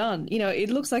well done. You know, it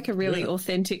looks like a really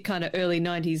authentic kind of early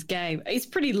 90s game. It's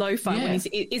pretty lo-fi. Yeah. When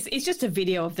it's just a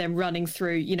video of them running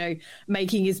through, you know,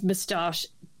 making his moustache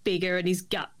bigger and his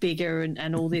gut bigger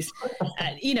and all this.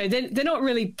 You know, they're not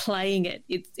really playing it.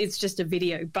 It's just a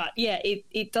video. But, yeah,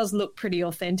 it does look pretty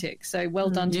authentic. So well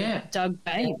done to Doug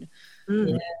Bain.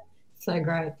 Yeah, so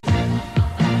great.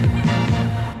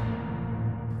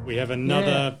 We have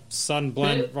another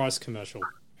Sunblend rice commercial.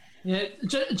 Yeah,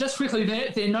 just quickly,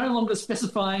 they're no longer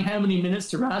specifying how many minutes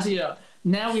to Razia.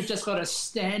 Now we've just got to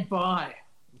stand by.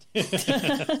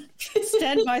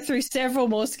 Stand by through several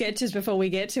more sketches before we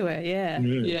get to it,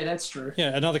 Yeah, that's true.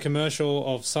 Yeah, another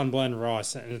commercial of Sunblend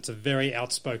rice, and it's a very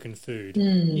outspoken food.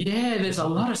 Yeah, there's a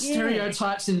lot of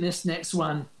stereotypes in this next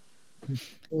one.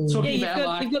 Talking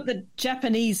about you've got the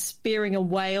Japanese spearing a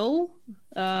whale,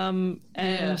 and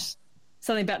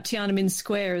something about Tiananmen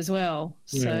Square as well.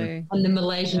 So and the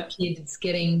Malaysian kid that's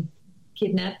getting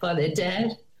kidnapped by their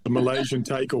dad. The Malaysian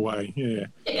takeaway,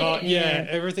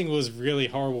 everything was really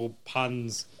horrible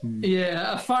puns.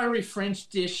 Yeah, a fiery French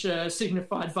dish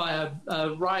signified by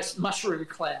a rice mushroom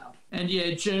cloud. And,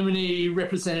 Germany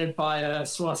represented by a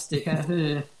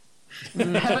swastika.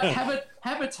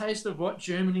 Have a taste of what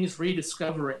Germany's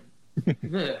rediscovering.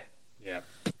 Yeah.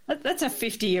 That's a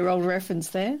 50-year-old reference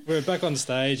there. We're back on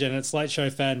stage, and it's Late Show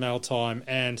fan mail time,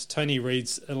 and Tony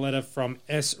reads a letter from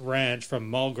S. Ranch from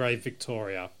Mulgrave,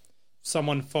 Victoria.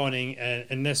 Someone finding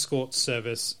an escort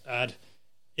service ad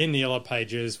in the Yellow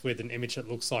Pages with an image that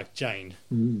looks like Jane.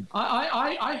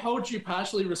 I hold you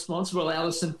partially responsible,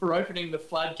 Alison, for opening the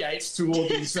floodgates to all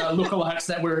these lookalikes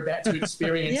that we're about to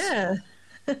experience. Yeah.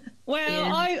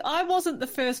 Well, I wasn't the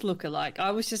first lookalike.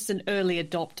 I was just an early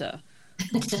adopter.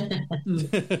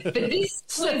 But this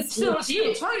still,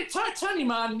 Tony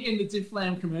Martin in the Diff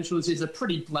Lamb commercials is a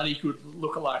pretty bloody good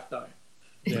lookalike, though.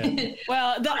 Yeah.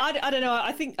 Well, I don't know.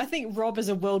 I think Rob as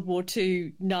a World War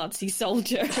II Nazi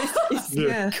soldier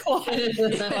is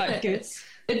quite good.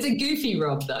 It's a goofy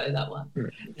Rob, though, that one. But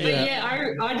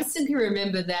I distinctly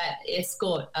remember that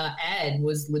escort ad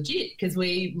was legit because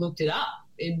we looked it up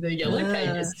in the Yellow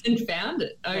Pages and found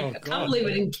it. I can't believe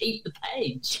I didn't keep the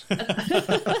page.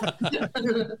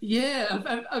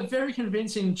 A very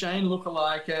convincing Jane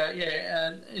lookalike,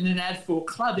 in an ad for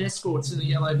club escorts in the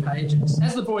Yellow Pages.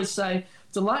 As the boys say,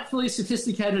 delightfully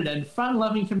sophisticated and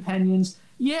fun-loving companions.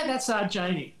 Yeah, that's our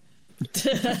Janie.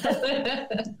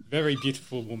 Very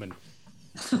beautiful woman.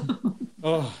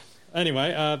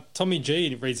 Anyway, Tommy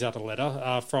G reads out a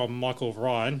letter from Michael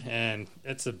Ryan, and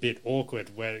it's a bit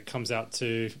awkward where it comes out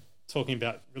to talking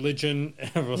about religion,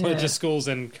 religious schools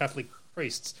and Catholic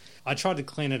priests. I tried to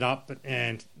clean it up,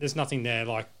 and there's nothing there.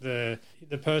 Like the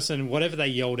person, whatever they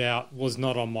yelled out was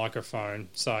not on microphone,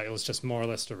 so it was just more or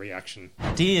less a reaction.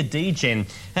 Dear DGen,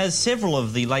 as several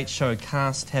of the Late Show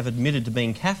cast have admitted to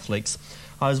being Catholics,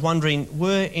 I was wondering,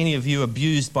 were any of you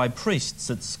abused by priests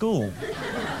at school?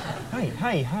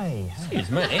 Hey. Excuse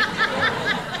me.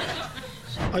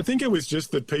 I think it was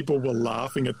just that people were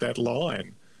laughing at that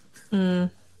line. Oh,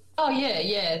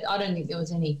 yeah. I don't think there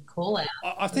was any call-out.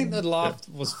 I think the laugh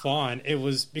was fine. It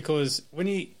was because when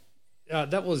he...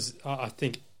 that was, I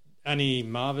think, Annie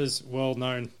Marver's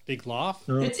well-known big laugh.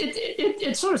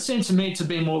 It sort of seemed to me to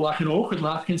be more like an awkward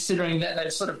laugh, considering that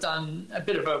they've sort of done a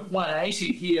bit of a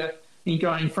 180 here in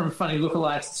going from funny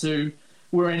lookalikes to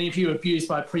were any of you abused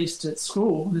by priests at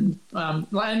school? And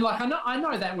I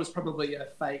know that was probably a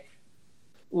fake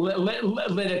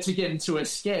letter to get into a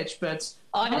sketch, but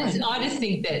I just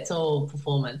think that's all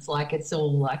performance. Like it's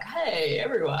all like, hey,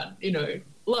 everyone,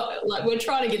 like we're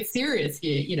trying to get serious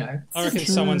here, I reckon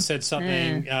someone said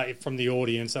something from the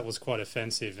audience that was quite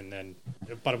offensive,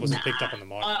 but it wasn't picked up on the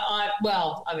mic.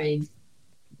 I mean,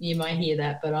 you might hear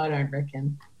that, but I don't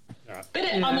reckon. Right. But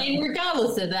I mean,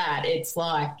 regardless of that, it's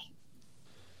like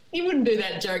you wouldn't do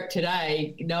that joke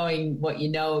today, knowing what you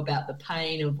know about the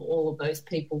pain of all of those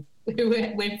people who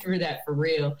went through that for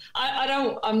real.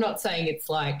 I'm not saying it's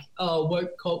like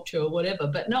woke culture or whatever,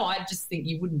 but no, I just think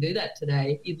you wouldn't do that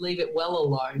today. You'd leave it well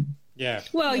alone. Yeah.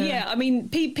 Well, yeah. I mean,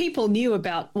 people knew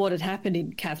about what had happened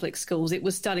in Catholic schools. It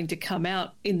was starting to come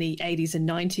out in the 80s and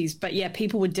 90s. But, yeah,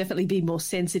 people would definitely be more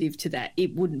sensitive to that.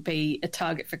 It wouldn't be a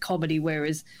target for comedy,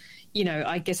 whereas,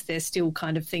 I guess they're still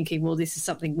kind of thinking, well, this is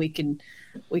something we can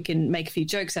make a few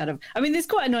jokes out of. I mean, there's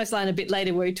quite a nice line a bit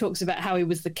later where he talks about how he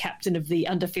was the captain of the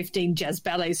under-15 jazz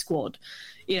ballet squad.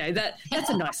 That's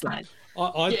a nice line.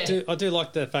 I do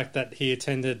like the fact that he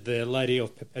attended the Lady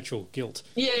of Perpetual Guilt.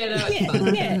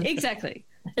 Yeah, exactly.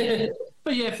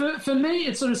 But yeah, for me,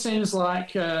 it sort of seems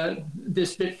like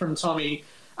this bit from Tommy,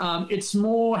 it's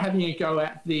more having a go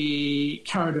at the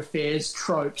current affairs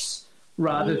tropes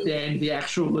rather than the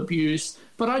actual abuse.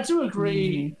 But I do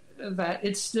agree that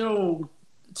it's still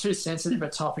too sensitive a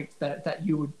topic that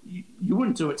you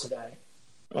wouldn't do it today.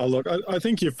 Oh, look, I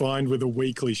think you find with a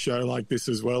weekly show like this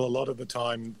as well, a lot of the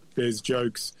time there's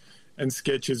jokes and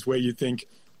sketches where you think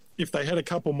if they had a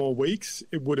couple more weeks,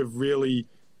 it would have really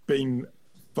been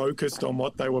focused on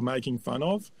what they were making fun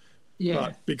of. Yeah.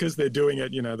 But because they're doing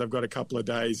it, they've got a couple of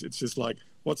days, it's just like,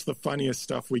 what's the funniest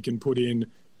stuff we can put in,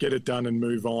 get it done and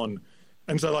move on.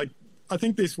 And so, I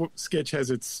think this sketch has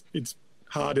its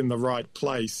heart in the right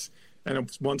place, and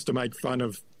it wants to make fun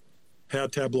of how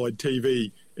tabloid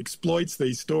TV exploits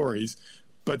these stories,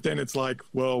 but then it's like,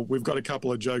 well, we've got a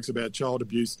couple of jokes about child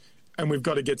abuse and we've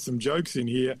got to get some jokes in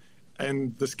here,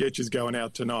 and the sketch is going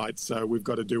out tonight, so we've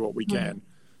got to do what we can.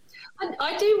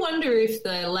 I do wonder if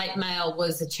the late mail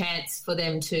was a chance for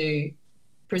them to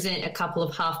present a couple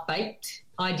of half-baked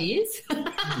ideas.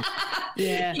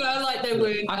 Yeah. Like they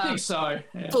weren't I think so.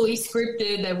 Yeah. Fully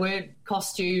scripted, they weren't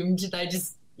costumed, they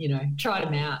just tried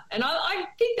them out. And I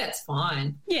think that's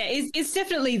fine. Yeah, it's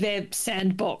definitely their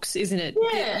sandbox, isn't it?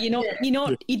 Yeah.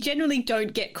 You generally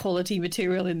don't get quality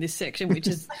material in this section, which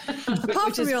is...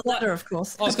 Apart from your letter, of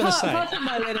course. I was going to say... Apart from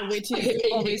my letter, which is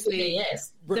obviously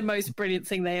the most brilliant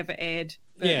thing they ever aired.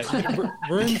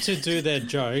 room to do their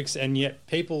jokes, and yet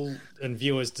people and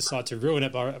viewers decide to ruin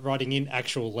it by writing in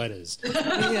actual letters.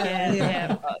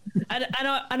 Yeah.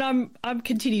 And I'm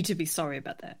continue to be sorry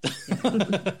about that.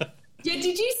 Yeah,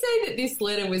 did you say that this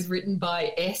letter was written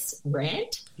by S.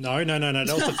 Rant? No. That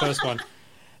was the first one.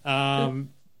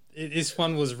 This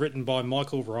one was written by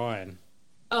Michael Ryan.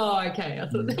 Oh, okay. I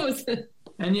thought that was...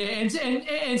 And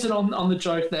answered on the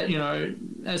joke that,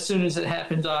 as soon as it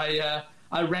happened, I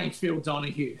ranked Phil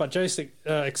Donahue. But Jace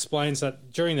explains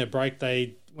that during their break,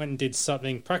 they went and did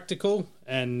something practical,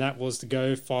 and that was to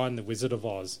go find the Wizard of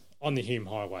Oz on the Hume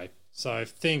Highway. So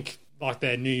think... like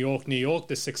they're New York,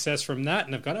 the success from that,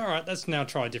 and they've gone, all right, let's now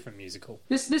try a different musical.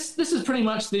 This is pretty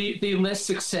much the less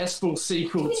successful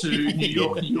sequel to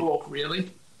New York, really.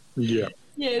 Yeah.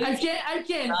 Yeah.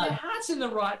 Again, their heart's in the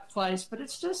right place, but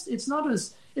it's not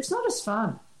as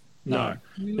fun. No.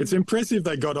 It's impressive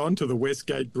they got onto the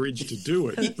Westgate Bridge to do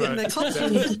it, but the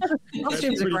costumes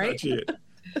are great.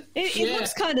 It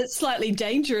looks kind of slightly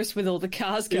dangerous with all the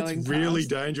cars going It's past. really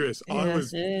dangerous.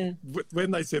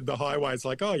 When they said the highway, it's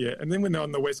like, oh, yeah. And then when they're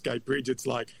on the Westgate Bridge, it's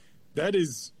like,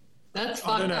 That's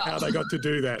I don't know how they got to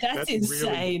do that. That's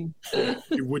insane. Really,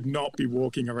 you would not be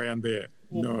walking around there.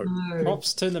 No.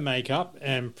 Props to the makeup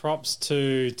and props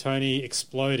to Tony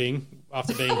exploding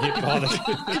after being hit by the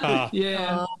car.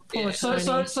 Yeah.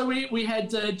 So we had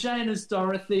Jane as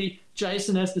Dorothy,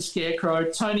 Jason as the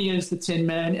Scarecrow, Tony as the Tin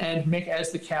Man, and Mick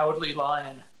as the Cowardly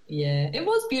Lion. Yeah, it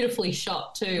was beautifully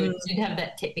shot too. It did have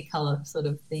that Technicolor sort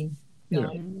of thing. Yeah.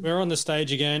 We're on the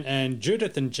stage again, and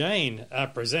Judith and Jane are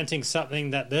presenting something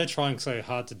that they're trying so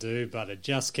hard to do, but it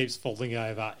just keeps falling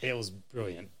over. It was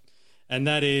brilliant. And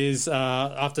that is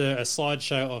after a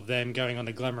slideshow of them going on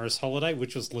a glamorous holiday,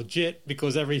 which was legit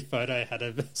because every photo had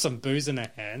some booze in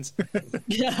their hands.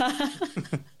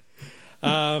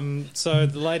 So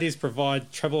the ladies provide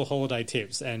travel holiday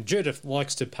tips, and Judith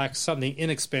likes to pack something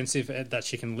inexpensive that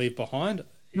she can leave behind.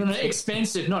 No,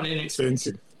 expensive, not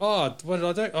inexpensive. Oh, what did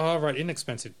I do? Oh, I wrote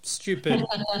inexpensive. Stupid.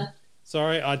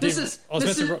 Sorry, I did. This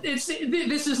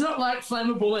is not like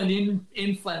flammable and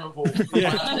inflammable.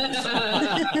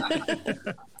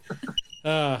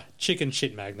 Yeah. Chicken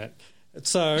shit magnet.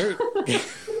 So.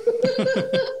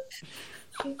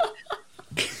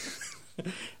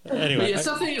 Anyway,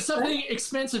 something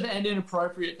expensive and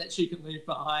inappropriate that she can leave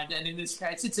behind, and in this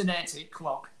case, it's an antique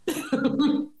clock.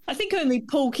 I think only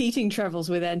Paul Keating travels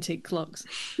with antique clocks.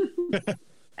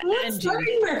 What's that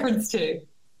in reference to?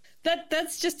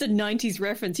 That's just a 90s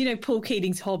reference. Paul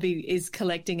Keating's hobby is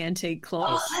collecting antique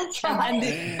clocks. Oh, that's right.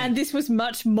 And this was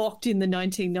much mocked in the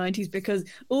 1990s because,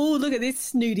 oh, look at this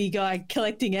snooty guy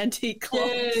collecting antique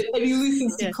clocks. Yeah, and he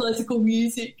listens to classical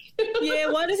music. Yeah,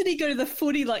 why doesn't he go to the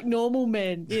footy like normal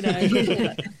men?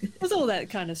 There's all that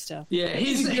kind of stuff. Yeah,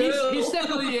 he's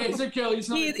definitely he's a girl. He's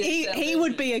not he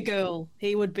would be a girl.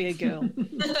 He would be a girl.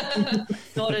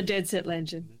 Not a Dead Set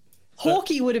legend.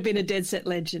 Hawkeye would have been a Dead Set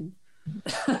legend.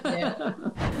 Yeah.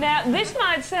 Now, this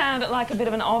might sound like a bit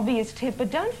of an obvious tip,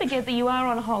 but don't forget that you are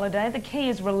on holiday. The key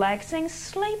is relaxing.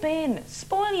 Sleep in.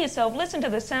 Spoil yourself. Listen to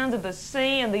the sounds of the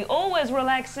sea and the always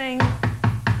relaxing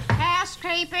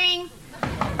housekeeping.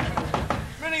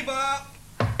 Minibar.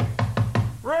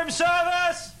 Room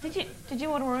service. Did you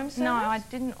order room service? No, I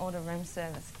didn't order room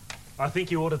service. I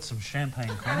think you ordered some champagne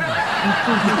cognac.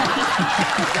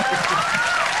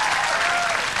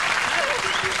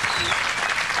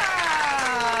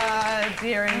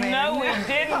 Dearie me. No, we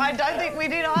didn't. I don't think we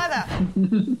did either.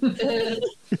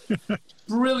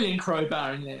 Brilliant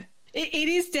crowbar in there. It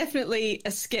is definitely a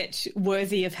sketch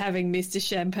worthy of having Mr.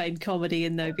 Champagne Comedy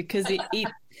in, though, because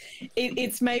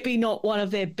it's maybe not one of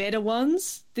their better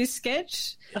ones, this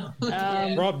sketch.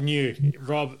 Rob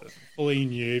fully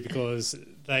knew because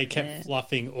they kept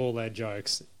fluffing all their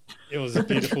jokes. It was a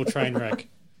beautiful train wreck.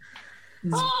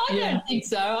 Oh, I don't think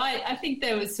so. I think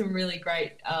there was some really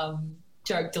great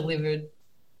joke delivered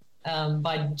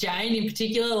by Jane in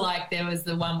particular. Like there was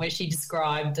the one where she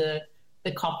described the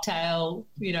cocktail,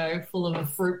 full of a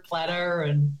fruit platter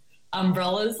and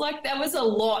umbrellas. Like that was a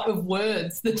lot of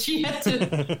words that she had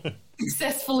to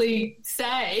successfully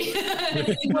say in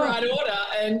the right order,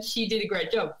 and she did a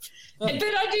great job. But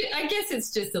I guess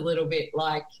it's just a little bit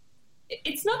like,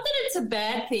 it's not that it's a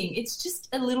bad thing, it's just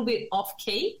a little bit off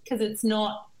key because it's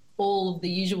not all of the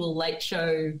usual late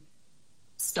show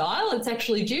style. It's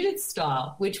actually Judith's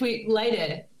style, which we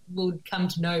later would come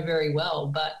to know very well.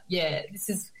 But yeah, this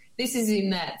is in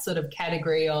that sort of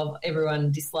category of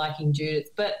everyone disliking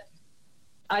Judith. But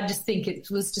I just think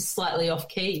it was just slightly off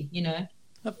key,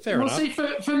 Fair enough. See,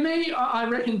 for me, I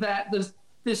reckon that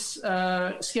this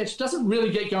sketch doesn't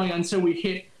really get going until we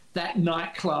hit that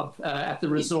nightclub at the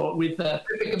resort with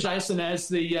Jason as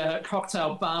the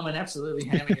cocktail barman, absolutely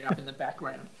hamming it up in the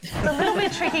background. It's a little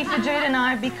bit tricky for Jude and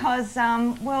I because,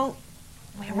 well,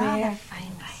 we're rather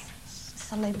famous.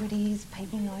 Celebrities,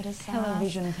 people notice us.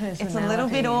 Television personalities. It's a little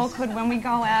bit awkward when we go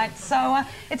out, so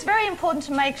it's very important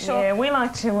to make sure. Yeah, we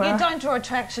like to. You don't draw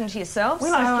attraction to yourself. We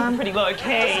like to keep it pretty low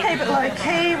key. Just keep it low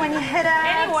key when you head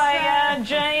out. Anyway,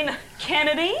 Jane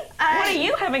Kennedy, what are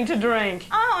you having to drink?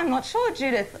 Oh, I'm not sure,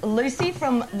 Judith. Lucy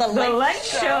from The Late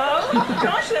Show.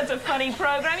 Gosh, that's a funny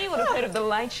program. You would have heard of The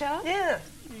Late Show. Yeah.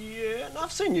 Yeah, and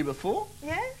I've seen you before.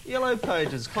 Yeah? Yellow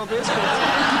Pages, Club Escort.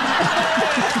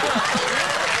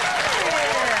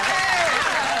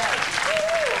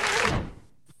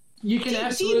 You can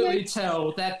absolutely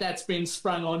tell that that's been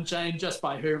sprung on Jane just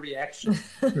by her reaction.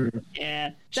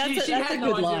 Yeah, that's a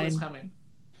good line.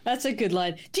 That's a good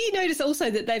line. Do you notice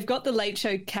also that they've got the Late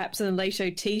Show caps and the Late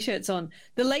Show T-shirts on?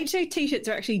 The Late Show T-shirts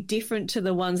are actually different to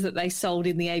the ones that they sold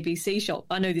in the ABC shop.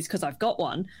 I know this because I've got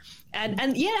one.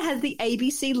 And yeah, it has the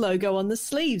ABC logo on the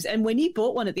sleeves. And when you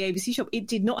bought one at the ABC shop, it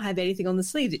did not have anything on the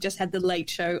sleeves. It just had the Late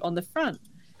Show on the front.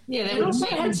 Yeah, they also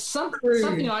had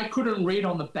something I couldn't read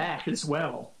on the back as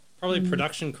well. Probably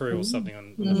production crew or something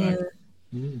on the back.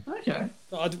 Okay.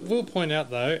 I will point out,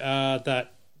 though,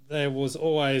 that there was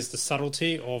always the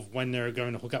subtlety of when they're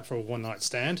going to hook up for a one-night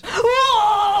stand.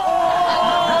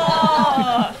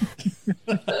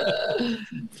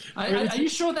 Are you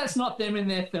sure that's not them in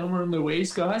their Thelma and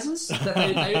Louise guises? That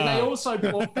they also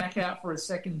brought back out for a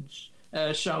second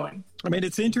showing. I mean,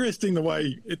 it's interesting the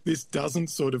way this doesn't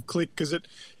sort of click because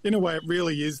in a way, it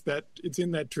really is that it's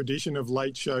in that tradition of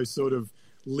Late Show sort of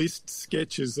list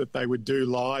sketches that they would do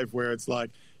live where it's like,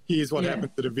 here's what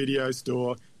happens at a video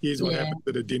store, here's what happens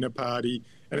at a dinner party,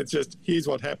 and it's just, here's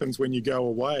what happens when you go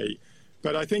away.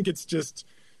 But I think it's just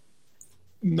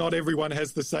not everyone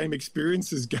has the same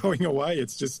experiences going away.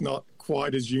 It's just not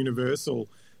quite as universal.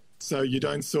 So you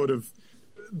don't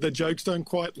the jokes don't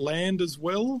quite land as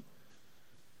well.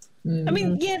 I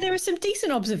mean, yeah, there are some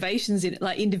decent observations in it,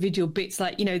 like individual bits,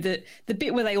 like, you know, the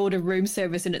bit where they order room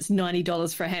service and it's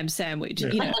 $90 for a ham sandwich. Yeah.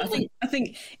 You know, I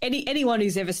think anyone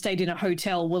who's ever stayed in a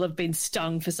hotel will have been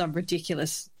stung for some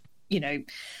ridiculous, you know,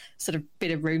 sort of bit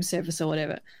of room service or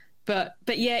whatever. But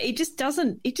yeah, it just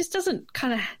doesn't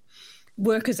kind of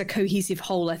work as a cohesive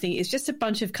whole. I think it's just a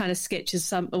bunch of kind of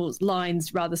sketches, or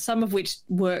lines rather, some of which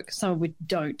work, some of which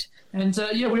don't. And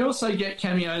we also get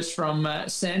cameos from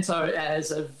Santo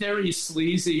as a very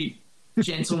sleazy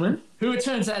gentleman who it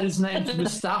turns out is named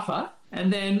Mustafa.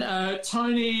 And then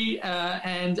Tony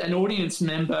and an audience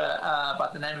member by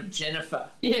the name of Jennifer.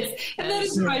 Yes, and that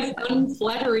is the most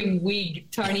unflattering wig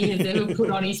Tony has ever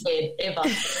put on his head, ever.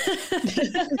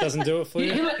 Doesn't do it for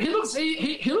you?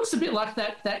 He looks a bit like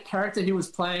that character he was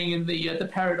playing in the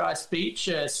Paradise Beach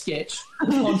sketch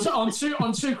on two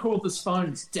cordless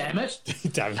phones, damn it.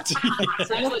 Damn it.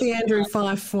 Not the Andrew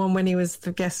Fife one when he was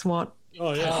the Guess What?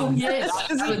 Oh, yeah. Oh, yes.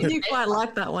 You quite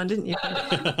liked that one, didn't you?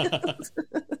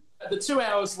 The 2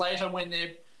 hours later when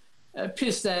they're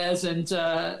pissed as and,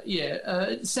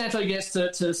 Santo gets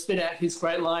to spit out his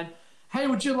great line, hey,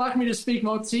 would you like me to speak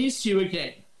Maltese to you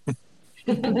again?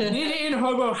 In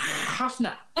hobo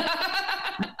Hafna.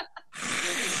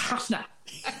 Hafna.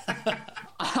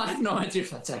 I have no idea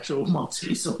if that's actual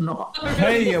Maltese or not.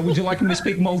 Hey, would you like me to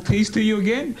speak Maltese to you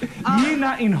again?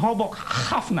 Nina in Hobok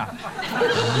Hafna.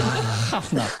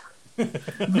 Hafna.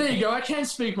 There you go. I can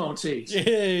speak Maltese.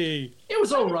 Yay! It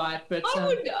was all right, but I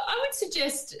would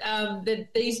suggest that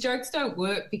these jokes don't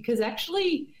work because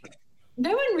actually no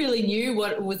one really knew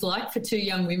what it was like for two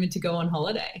young women to go on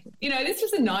holiday. You know, this was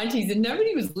the 90s and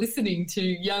nobody was listening to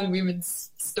young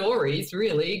women's stories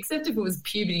really, except if it was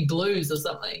puberty blues or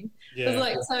something. Yeah. It was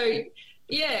like, so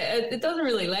yeah, it doesn't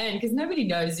really land because nobody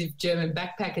knows if German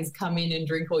backpackers come in and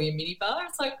drink all your minibar.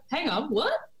 It's like, hang on,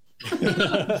 what?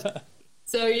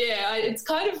 So, yeah, it's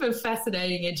kind of a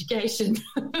fascinating education,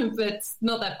 but it's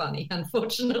not that funny,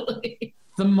 unfortunately.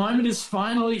 The moment is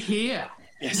finally here.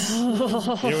 Yes.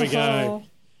 Here we go.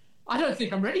 I don't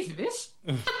think I'm ready for this.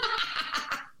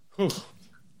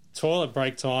 Toilet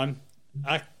break time.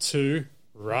 Act 2,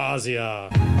 Razia.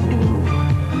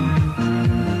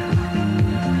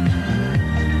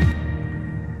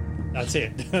 That's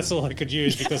it. That's all I could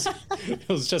use because it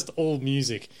was just all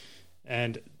music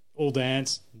and all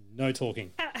dance. No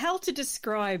talking. How to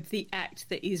describe the act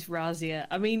that is Razia?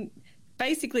 I mean,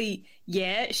 basically,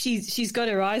 yeah, she's got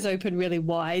her eyes open really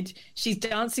wide. She's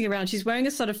dancing around. She's wearing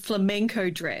a sort of flamenco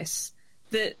dress.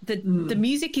 The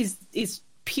music is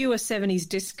pure 70s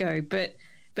disco, but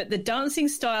the dancing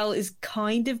style is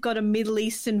kind of got a Middle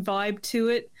Eastern vibe to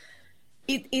it.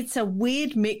 It's a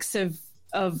weird mix of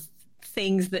of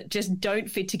things that just don't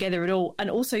fit together at all. And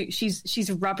also, she's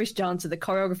a rubbish dancer. The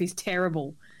choreography's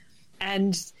terrible,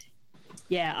 and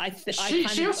yeah,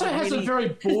 she also has a very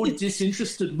bored,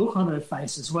 disinterested look on her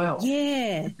face as well.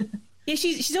 Yeah, yeah,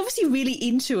 she's obviously really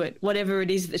into it, whatever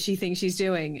it is that she thinks she's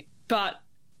doing. But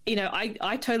you know,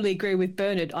 I totally agree with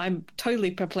Bernard. I'm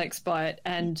totally perplexed by it,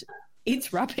 and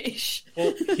it's rubbish.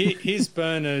 Well, here's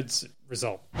Bernard's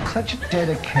result. Such a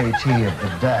dedicatee of the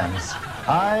dance.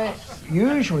 I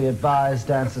usually advise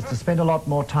dancers to spend a lot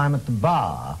more time at the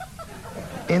bar.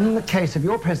 In the case of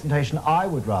your presentation, I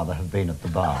would rather have been at the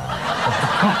bar. At the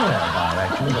cocktail bar,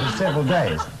 actually, for several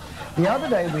days. The other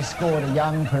day we scored a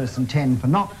young person 10 for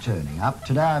not turning up.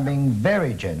 Today I'm being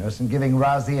very generous and giving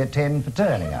Razia 10 for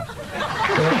turning up.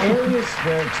 There are areas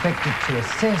we're expected to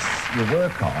assess your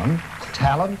work on.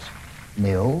 Talent,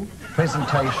 nil.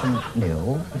 Presentation,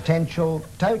 nil. Potential,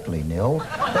 totally nil.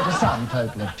 But a sum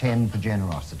total of 10 for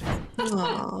generosity.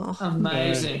 Oh,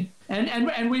 amazing.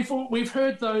 And we've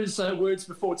heard those words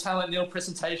before: talent nil,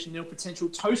 presentation nil, potential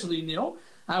totally nil.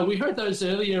 We heard those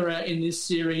earlier in this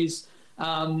series,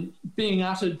 being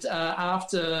uttered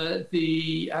after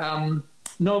the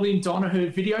Nolene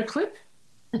Donoghue video clip.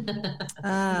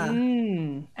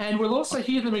 And we'll also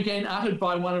hear them again uttered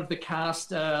by one of the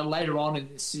cast later on in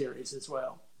this series as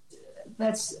well.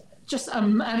 That's just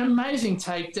an amazing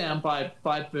takedown by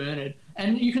Bernard.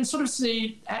 And you can sort of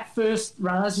see at first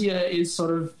Razia is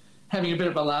sort of having a bit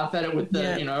of a laugh at it with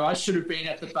the, you know, I should have been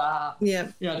at the bar, you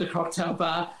know, the cocktail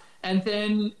bar. And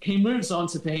then he moves on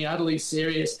to being utterly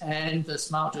serious, and the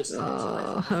smile just comes away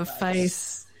from her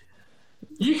face.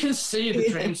 You can see the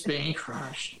dreams being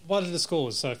crushed. What are the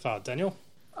scores so far, Daniel?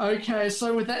 Okay,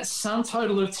 so with that sum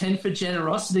total of 10 for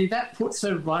generosity, that puts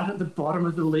her right at the bottom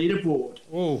of the leaderboard.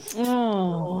 Ooh.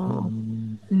 Oh.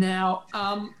 Now,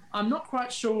 I'm not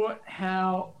quite sure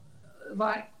how,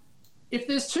 like, if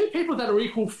there's two people that are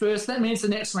equal first, that means the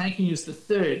next ranking is the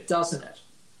third, doesn't it?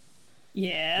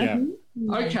 Yeah.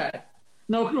 Okay.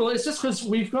 No, well, it's just because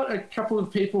we've got a couple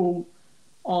of people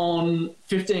on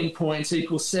 15 points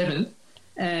equals 7th.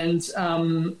 And,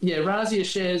 Razia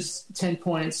shares 10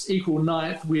 points equal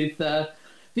 9th with the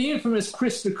infamous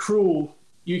Krista Cruel,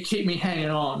 You Keep Me Hanging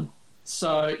On.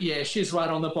 So, yeah, she's right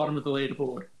on the bottom of the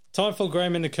leaderboard. Time for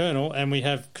Graham and the Colonel, and we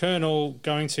have Colonel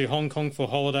going to Hong Kong for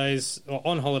holidays, or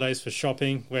on holidays for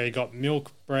shopping, where he got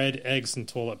milk, bread, eggs, and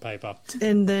toilet paper.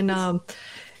 And then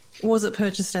was it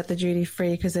purchased at the duty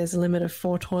free because there's a limit of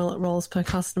 4 toilet rolls per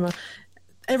customer?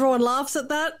 Everyone laughs at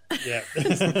that. Yeah.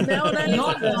 Nowadays,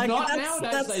 not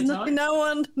nowadays.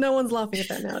 No one's laughing at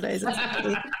that nowadays. It's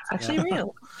actually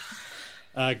real.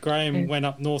 Graham went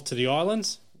up north to the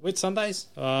islands. Whit Sundays?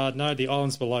 No, the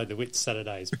islands below, the Whit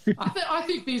Saturdays. I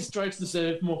think these jokes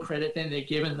deserve more credit than they're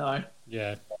given, though.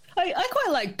 Yeah. I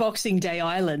quite like Boxing Day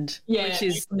Island, which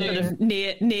is sort of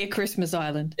near Christmas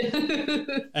Island.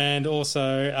 And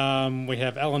also we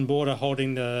have Alan Border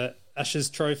holding the Ashes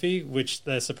trophy, which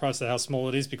they're surprised at how small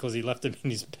it is because he left them in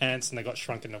his pants and they got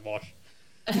shrunk in the wash.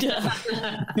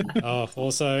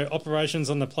 Also, operations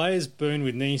on the players: Boone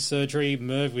with knee surgery,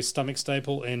 Merv with stomach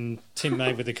staple, and Tim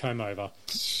May with a comb over.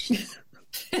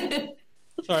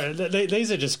 Sorry,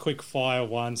 these are just quick fire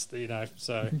ones, you know.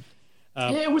 So,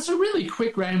 it was a really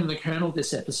quick Graham and the Colonel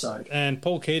this episode. And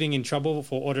Paul Keating in trouble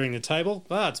for ordering the table.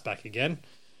 It's back again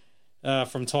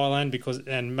from Thailand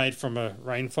and made from a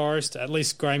rainforest. At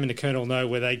least Graham and the Colonel know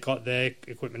where they got their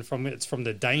equipment from. It's from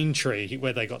the Daintree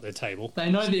where they got their table.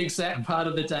 They know the exact part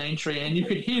of the Daintree, and you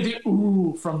could hear the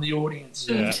ooh from the audience.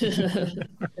 Yeah.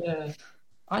 Yeah.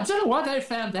 I don't know why they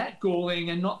found that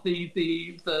galling and not the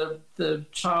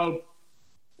child,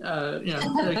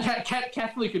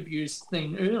 Catholic abuse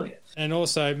thing earlier. And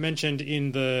also mentioned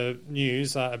in the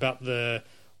news about the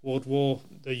World War,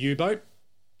 the U-boat.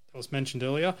 That was mentioned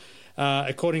earlier.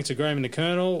 According to Graham and the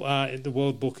Colonel, the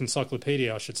World Book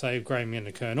Encyclopedia, I should say, of Graham and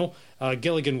the Colonel,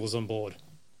 Gilligan was on board.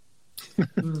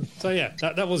 So, yeah,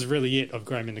 that was really it of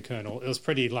Graham and the Colonel. It was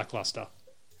pretty lackluster.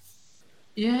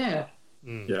 Yeah.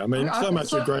 Yeah, I mean, so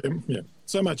much of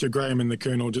Graham and the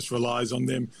Colonel just relies on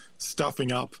them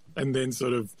stuffing up and then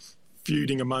sort of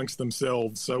feuding amongst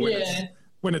themselves. So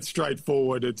when it's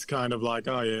straightforward, it's kind of like,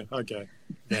 oh, yeah, okay.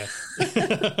 Yeah.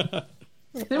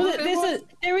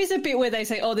 There is a bit where they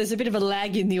say, there's a bit of a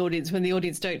lag in the audience when the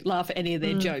audience don't laugh at any of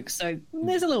their jokes. So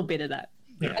there's a little bit of that.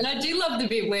 Yeah. And I do love the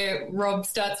bit where Rob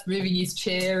starts moving his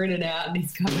chair in and out and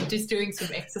he's kind of just doing some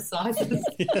exercises,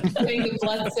 getting the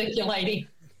blood circulating.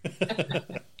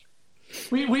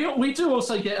 We do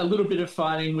also get a little bit of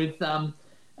fighting with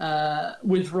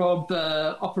Rob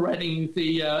operating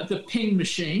the ping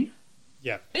machine.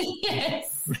 Yeah.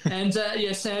 Yes. And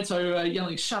Santo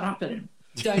yelling, "Shut up!" at him.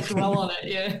 don't dwell on it,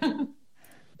 yeah.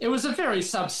 It was a very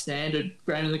substandard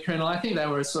Graham and the Colonel. I think they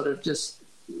were sort of just,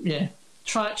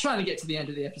 trying to get to the end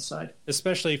of the episode.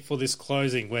 Especially for this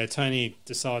closing where Tony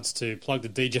decides to plug the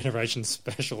D-Generation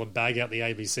special and bag out the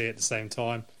ABC at the same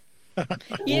time.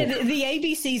 Yeah, the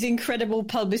ABC's incredible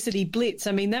publicity blitz.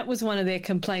 I mean, that was one of their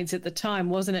complaints at the time,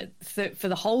 wasn't it, for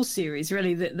the whole series,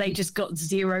 really, that they just got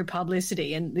zero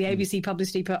publicity, and the ABC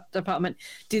publicity department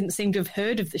didn't seem to have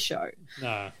heard of the show.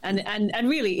 No. And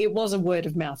really, it was a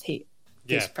word-of-mouth hit.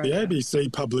 Yeah, the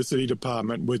ABC publicity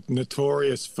department was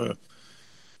notorious for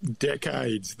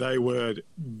decades. They were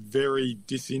very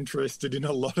disinterested in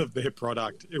a lot of their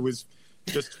product. It was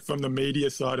just from the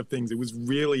media side of things, it was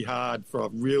really hard for a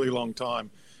really long time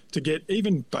to get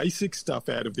even basic stuff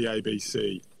out of the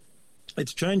ABC.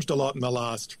 It's changed a lot in the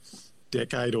last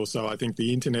decade or so. I think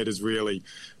the internet has really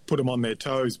put them on their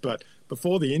toes. But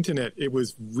before the internet, it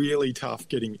was really tough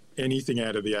getting anything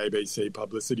out of the ABC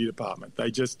publicity department.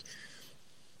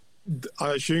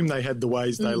 I assume they had the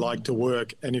ways they like to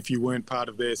work, and if you weren't part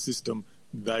of their system,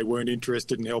 they weren't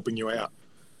interested in helping you out.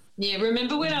 Yeah,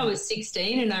 remember when I was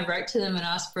 16 and I wrote to them and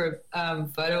asked for a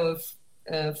photo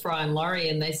of Fry and Laurie,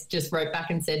 and they just wrote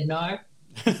back and said no?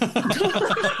 But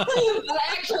I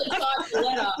actually typed the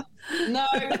letter. No.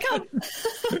 I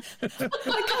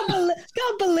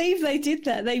can't believe they did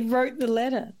that. They wrote the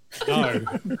letter. No.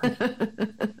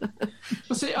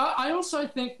 Well, see, I also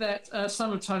think that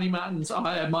some of Tony Martin's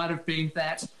ire might have been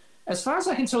that, as far as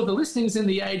I can tell, the listings in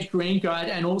the Age Green Guide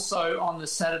and also on the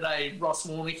Saturday Ross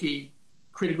Warnicky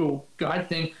critical guide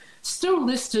thing still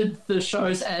listed the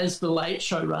shows as The Late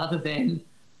Show rather than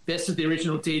Best of the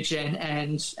Original D-Gen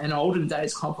and an Olden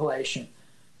Days compilation.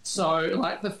 So,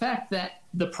 like, the fact that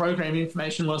the program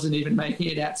information wasn't even making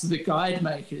it out to the guide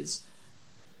makers,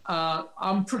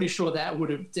 I'm pretty sure that would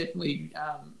have definitely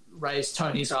raised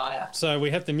Tony's ire. So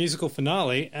we have the musical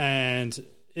finale, and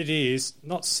it is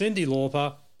not Cyndi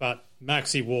Lauper, but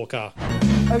Maxie Walker.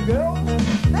 Oh, girls,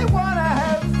 they want to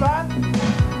have fun.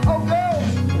 Oh,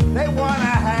 girls, they want to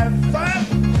have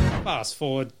fun. Fast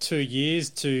forward 2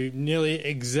 years to nearly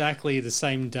exactly the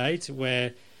same date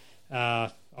where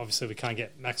obviously we can't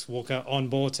get Max Walker on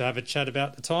board to have a chat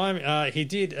about the time. He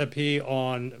did appear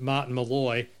on Martin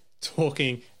Malloy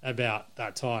talking about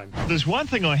that time. There's one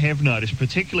thing I have noticed,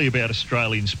 particularly about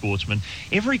Australian sportsmen.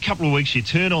 Every couple of weeks you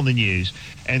turn on the news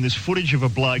and there's footage of a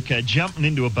bloke jumping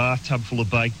into a bathtub full of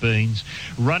baked beans,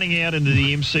 running out into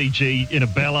the MCG in a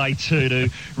ballet tutu,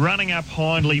 running up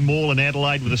Hindley Mall in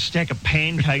Adelaide with a stack of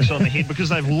pancakes on the head because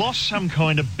they've lost some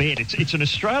kind of bet. It's an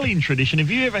Australian tradition.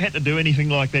 Have you ever had to do anything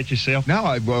like that yourself? No,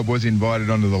 I was invited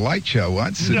onto the Late Show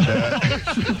once. And,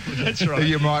 that's right.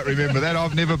 You might remember that.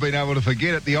 I've never been able to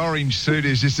forget it. The orange suit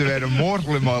is just about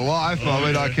immortal in my life. I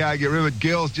mean, I can't get rid of it.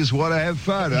 Girls just want to have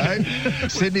fun, eh?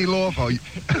 Cyndi Lauper.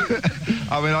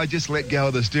 I mean, I just let go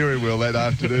of the steering wheel that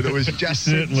afternoon. It was just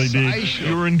certainly sensational. Did.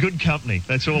 You were in good company.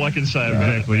 That's all I can say about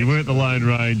it. Exactly. You weren't the Lone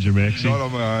Ranger, Maxie. Not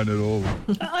on my own at all.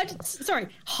 Sorry,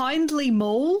 Hindley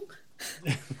Mall?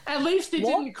 At least they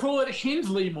didn't call it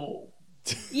Hindley Mall.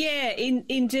 Yeah,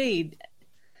 indeed.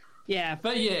 Yeah,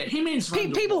 but yeah, he means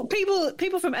people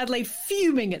from Adelaide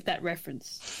fuming at that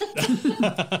reference.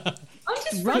 I'm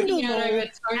just Rundle freaking out Mall over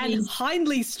Tony's... and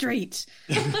Hindley Street.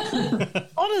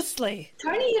 Honestly,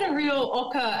 Tony had a real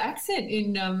Ocker accent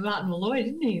in Martin Malloy,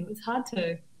 didn't he? It was hard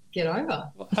to get over.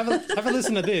 Well, have a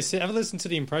listen to this. Have a listen to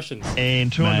the impressions.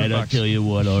 And Mate, I tell you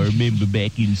what, I remember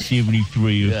back in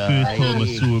 '73, the first time I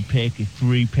saw a three-pack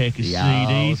of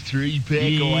CDs. Three-pack,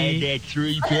 yeah. I had that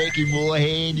three-pack in my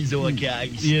hand as I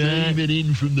came steaming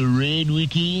in from the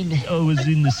Randwick end. I was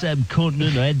in the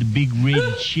subcontinent, I had the big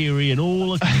red cherry, and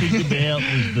all I could think about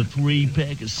was the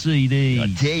three-pack of CDs. I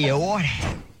tell you what...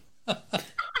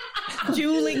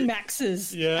 Dueling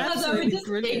Maxes. Yeah. They were just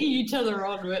egging each other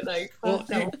on, weren't they? Well,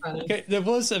 funny. Okay, there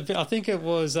was I think it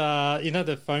was,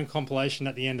 the phone compilation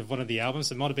at the end of one of the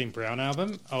albums. It might have been Brown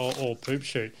Album or Poop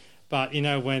Shoot. But,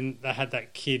 when they had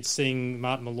that kid sing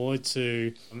Martin Malloy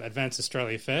to Advance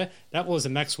Australia Fair, that was a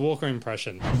Max Walker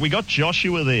impression. We got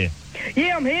Joshua there.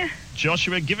 Yeah, I'm here.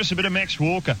 Joshua, give us a bit of Max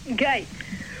Walker. Okay.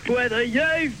 Whether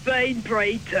you've been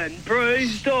beaten,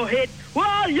 bruised or hit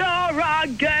while you're a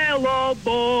girl or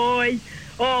boy,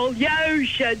 all you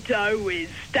should do is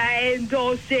stand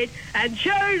or sit and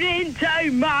shoot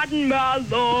into Martin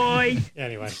Malloy.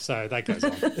 Anyway, so that goes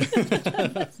on.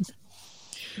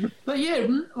 But yeah,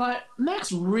 like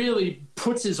Max really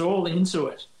puts his all into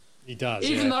it. He does,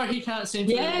 even though he can't sing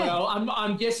very Yeah. well.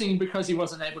 I'm guessing because he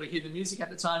wasn't able to hear the music at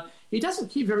the time, he doesn't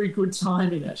keep very good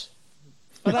time in it.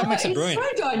 Well, that makes it He's brilliant.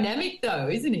 so dynamic, though,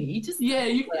 isn't he? He just Yeah,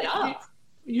 you up.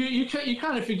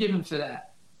 kind of forgive him for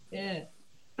that. Yeah.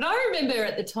 But I remember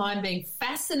at the time being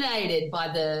fascinated by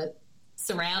the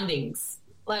surroundings.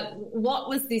 Like, what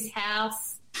was this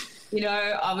house? You know,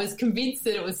 I was convinced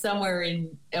that it was somewhere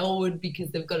in Elwood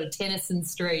because they've got a Tennyson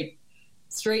Street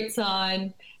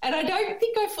sign. And I don't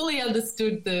think I fully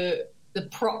understood the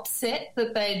prop set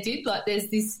that they did. Like,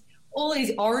 there's all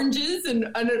these oranges and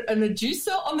a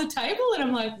juicer on the table, and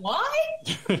I'm like, why?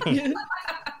 And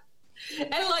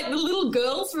like the little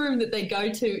girls' room that they go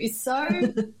to is so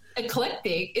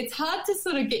eclectic. It's hard to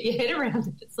sort of get your head around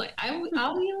it. It's like, are we in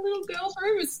a little girls'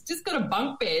 room? It's just got a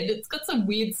bunk bed. It's got some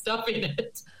weird stuff in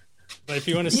it. But if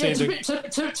you want to see to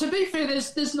be fair,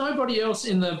 there's nobody else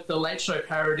in the Late Show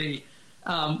parody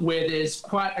where there's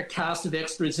quite a cast of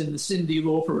extras in the Cyndi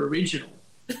Lauper original.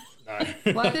 No.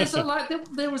 Like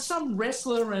there was some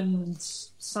wrestler and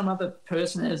some other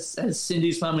person as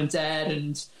Cindy's mum and dad,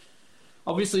 and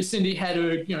obviously Cyndi had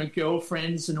her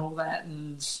girlfriends and all that,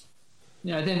 and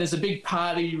then there's a big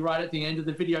party right at the end of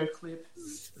the video clip.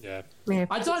 Yeah.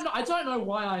 I don't know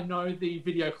why I know the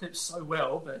video clip so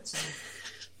well, but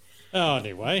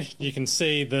anyway, you can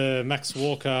see the Max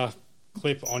Walker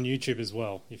clip on YouTube as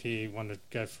well if you want to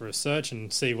go for a search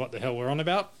and see what the hell we're on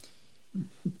about.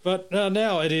 But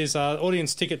now it is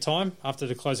audience ticket time after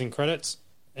the closing credits,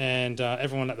 and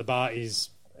everyone at the bar is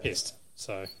pissed.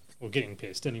 So we're getting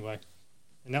pissed anyway.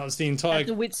 And that was the entire... At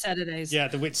the Whit Saturdays. Yeah,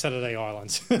 the Whit Saturday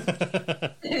Islands.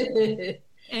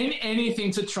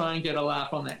 Anything to try and get a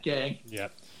laugh on that gag. Yeah.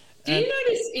 Do you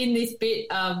notice in this bit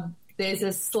there's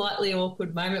a slightly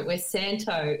awkward moment where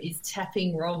Santo is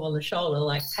tapping Rob on the shoulder,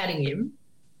 like patting him,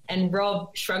 and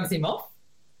Rob shrugs him off?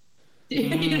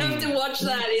 You have to watch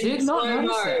that in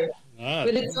slow-mo.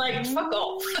 But it's like, fuck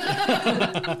off.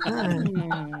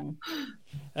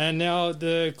 And now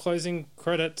the closing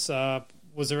credits,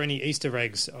 was there any Easter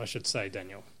eggs, I should say,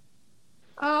 Daniel?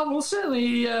 Well,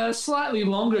 certainly slightly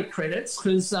longer credits,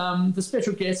 because the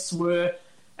special guests were,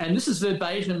 and this is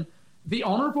verbatim, the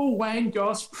Honourable Wayne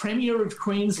Goss, Premier of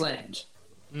Queensland.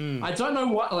 I don't know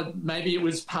what, maybe it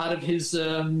was part of his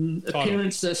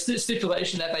appearance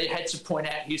stipulation that they had to point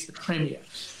out he's the Premier.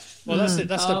 Well, that's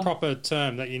the proper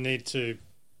term that you need to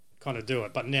kind of do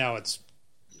it, but now it's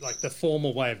like the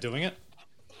formal way of doing it.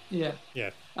 Yeah. Yeah.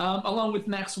 Along with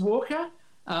Max Walker,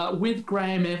 with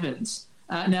Graham Evans.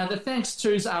 Now, the thanks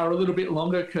tos are a little bit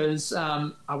longer because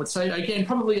I would say, again,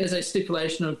 probably as a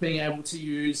stipulation of being able to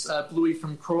use Bluey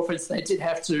from Crawford's, they did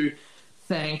have to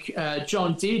thank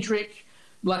John Diedrich,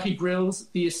 Lucky Grills,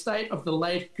 the estate of the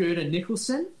late Gerda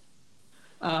Nicholson.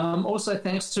 Also,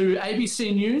 thanks to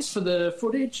ABC News for the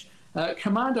footage,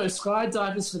 Commando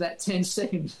Skydivers for that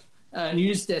 10-second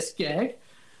news desk gag,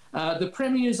 the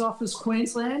Premier's Office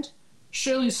Queensland,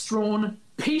 Shirley Strawn,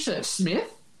 Peter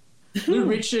Smith, Lou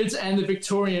Richards, and the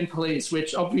Victorian Police,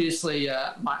 which obviously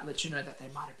might let you know that they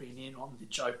might have been in on the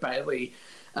Joe Bailey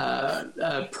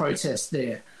protest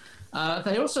there.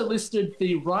 They also listed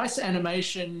the Rice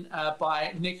animation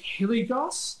by Nick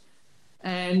Hilligoss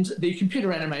and the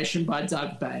computer animation by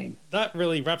Doug Bain. That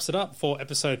really wraps it up for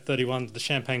episode 31 of the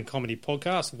Champagne Comedy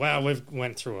Podcast. Wow, we've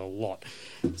went through a lot.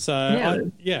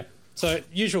 So, So,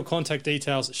 usual contact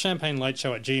details,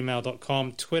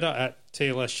 champagnelateshow@gmail.com, Twitter at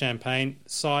TLSChampagne,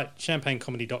 site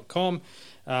champagnecomedy.com,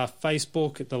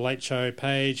 Facebook, The Late Show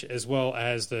page, as well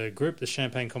as the group, the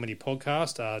Champagne Comedy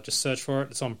Podcast. Just search for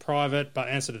it. It's on private, but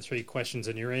answer the 3 questions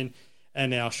and you're in.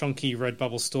 And our Shonky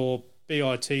Redbubble store,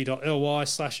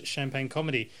 bit.ly/Champagne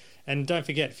Comedy. And don't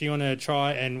forget, if you want to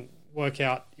try and work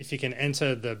out if you can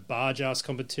enter the Barjas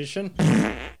competition,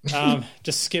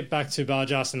 just skip back to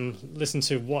Barjas and listen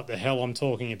to what the hell I'm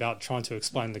talking about trying to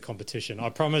explain the competition. I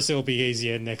promise it'll be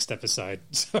easier next episode.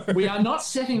 So... We are not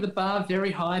setting the bar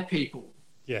very high, people.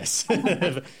 Yes.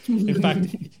 In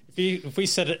fact, if we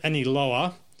set it any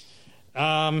lower,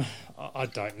 I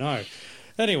don't know.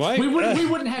 Anyway... We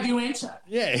wouldn't have you enter.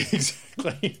 Yeah,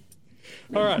 exactly.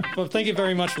 All right. Well, thank you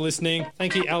very much for listening.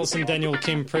 Thank you, Alison, Daniel,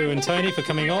 Kim, Prue, and Tony for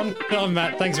coming on. I'm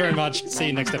Matt. Thanks very much. See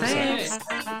you next episode.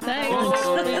 Thanks.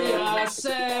 All we are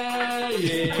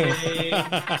saying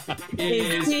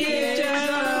is give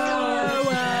Joe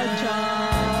a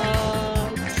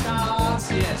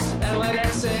chance. Yes, Adelaide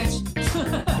accent.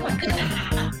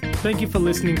 Thank you for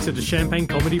listening to the Champagne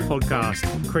Comedy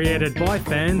Podcast, created by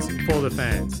fans for the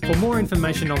fans. For more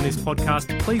information on this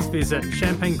podcast, please visit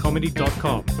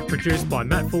champagnecomedy.com. Produced by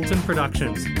Matt Fulton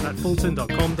Productions,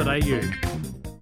 mattfulton.com.au.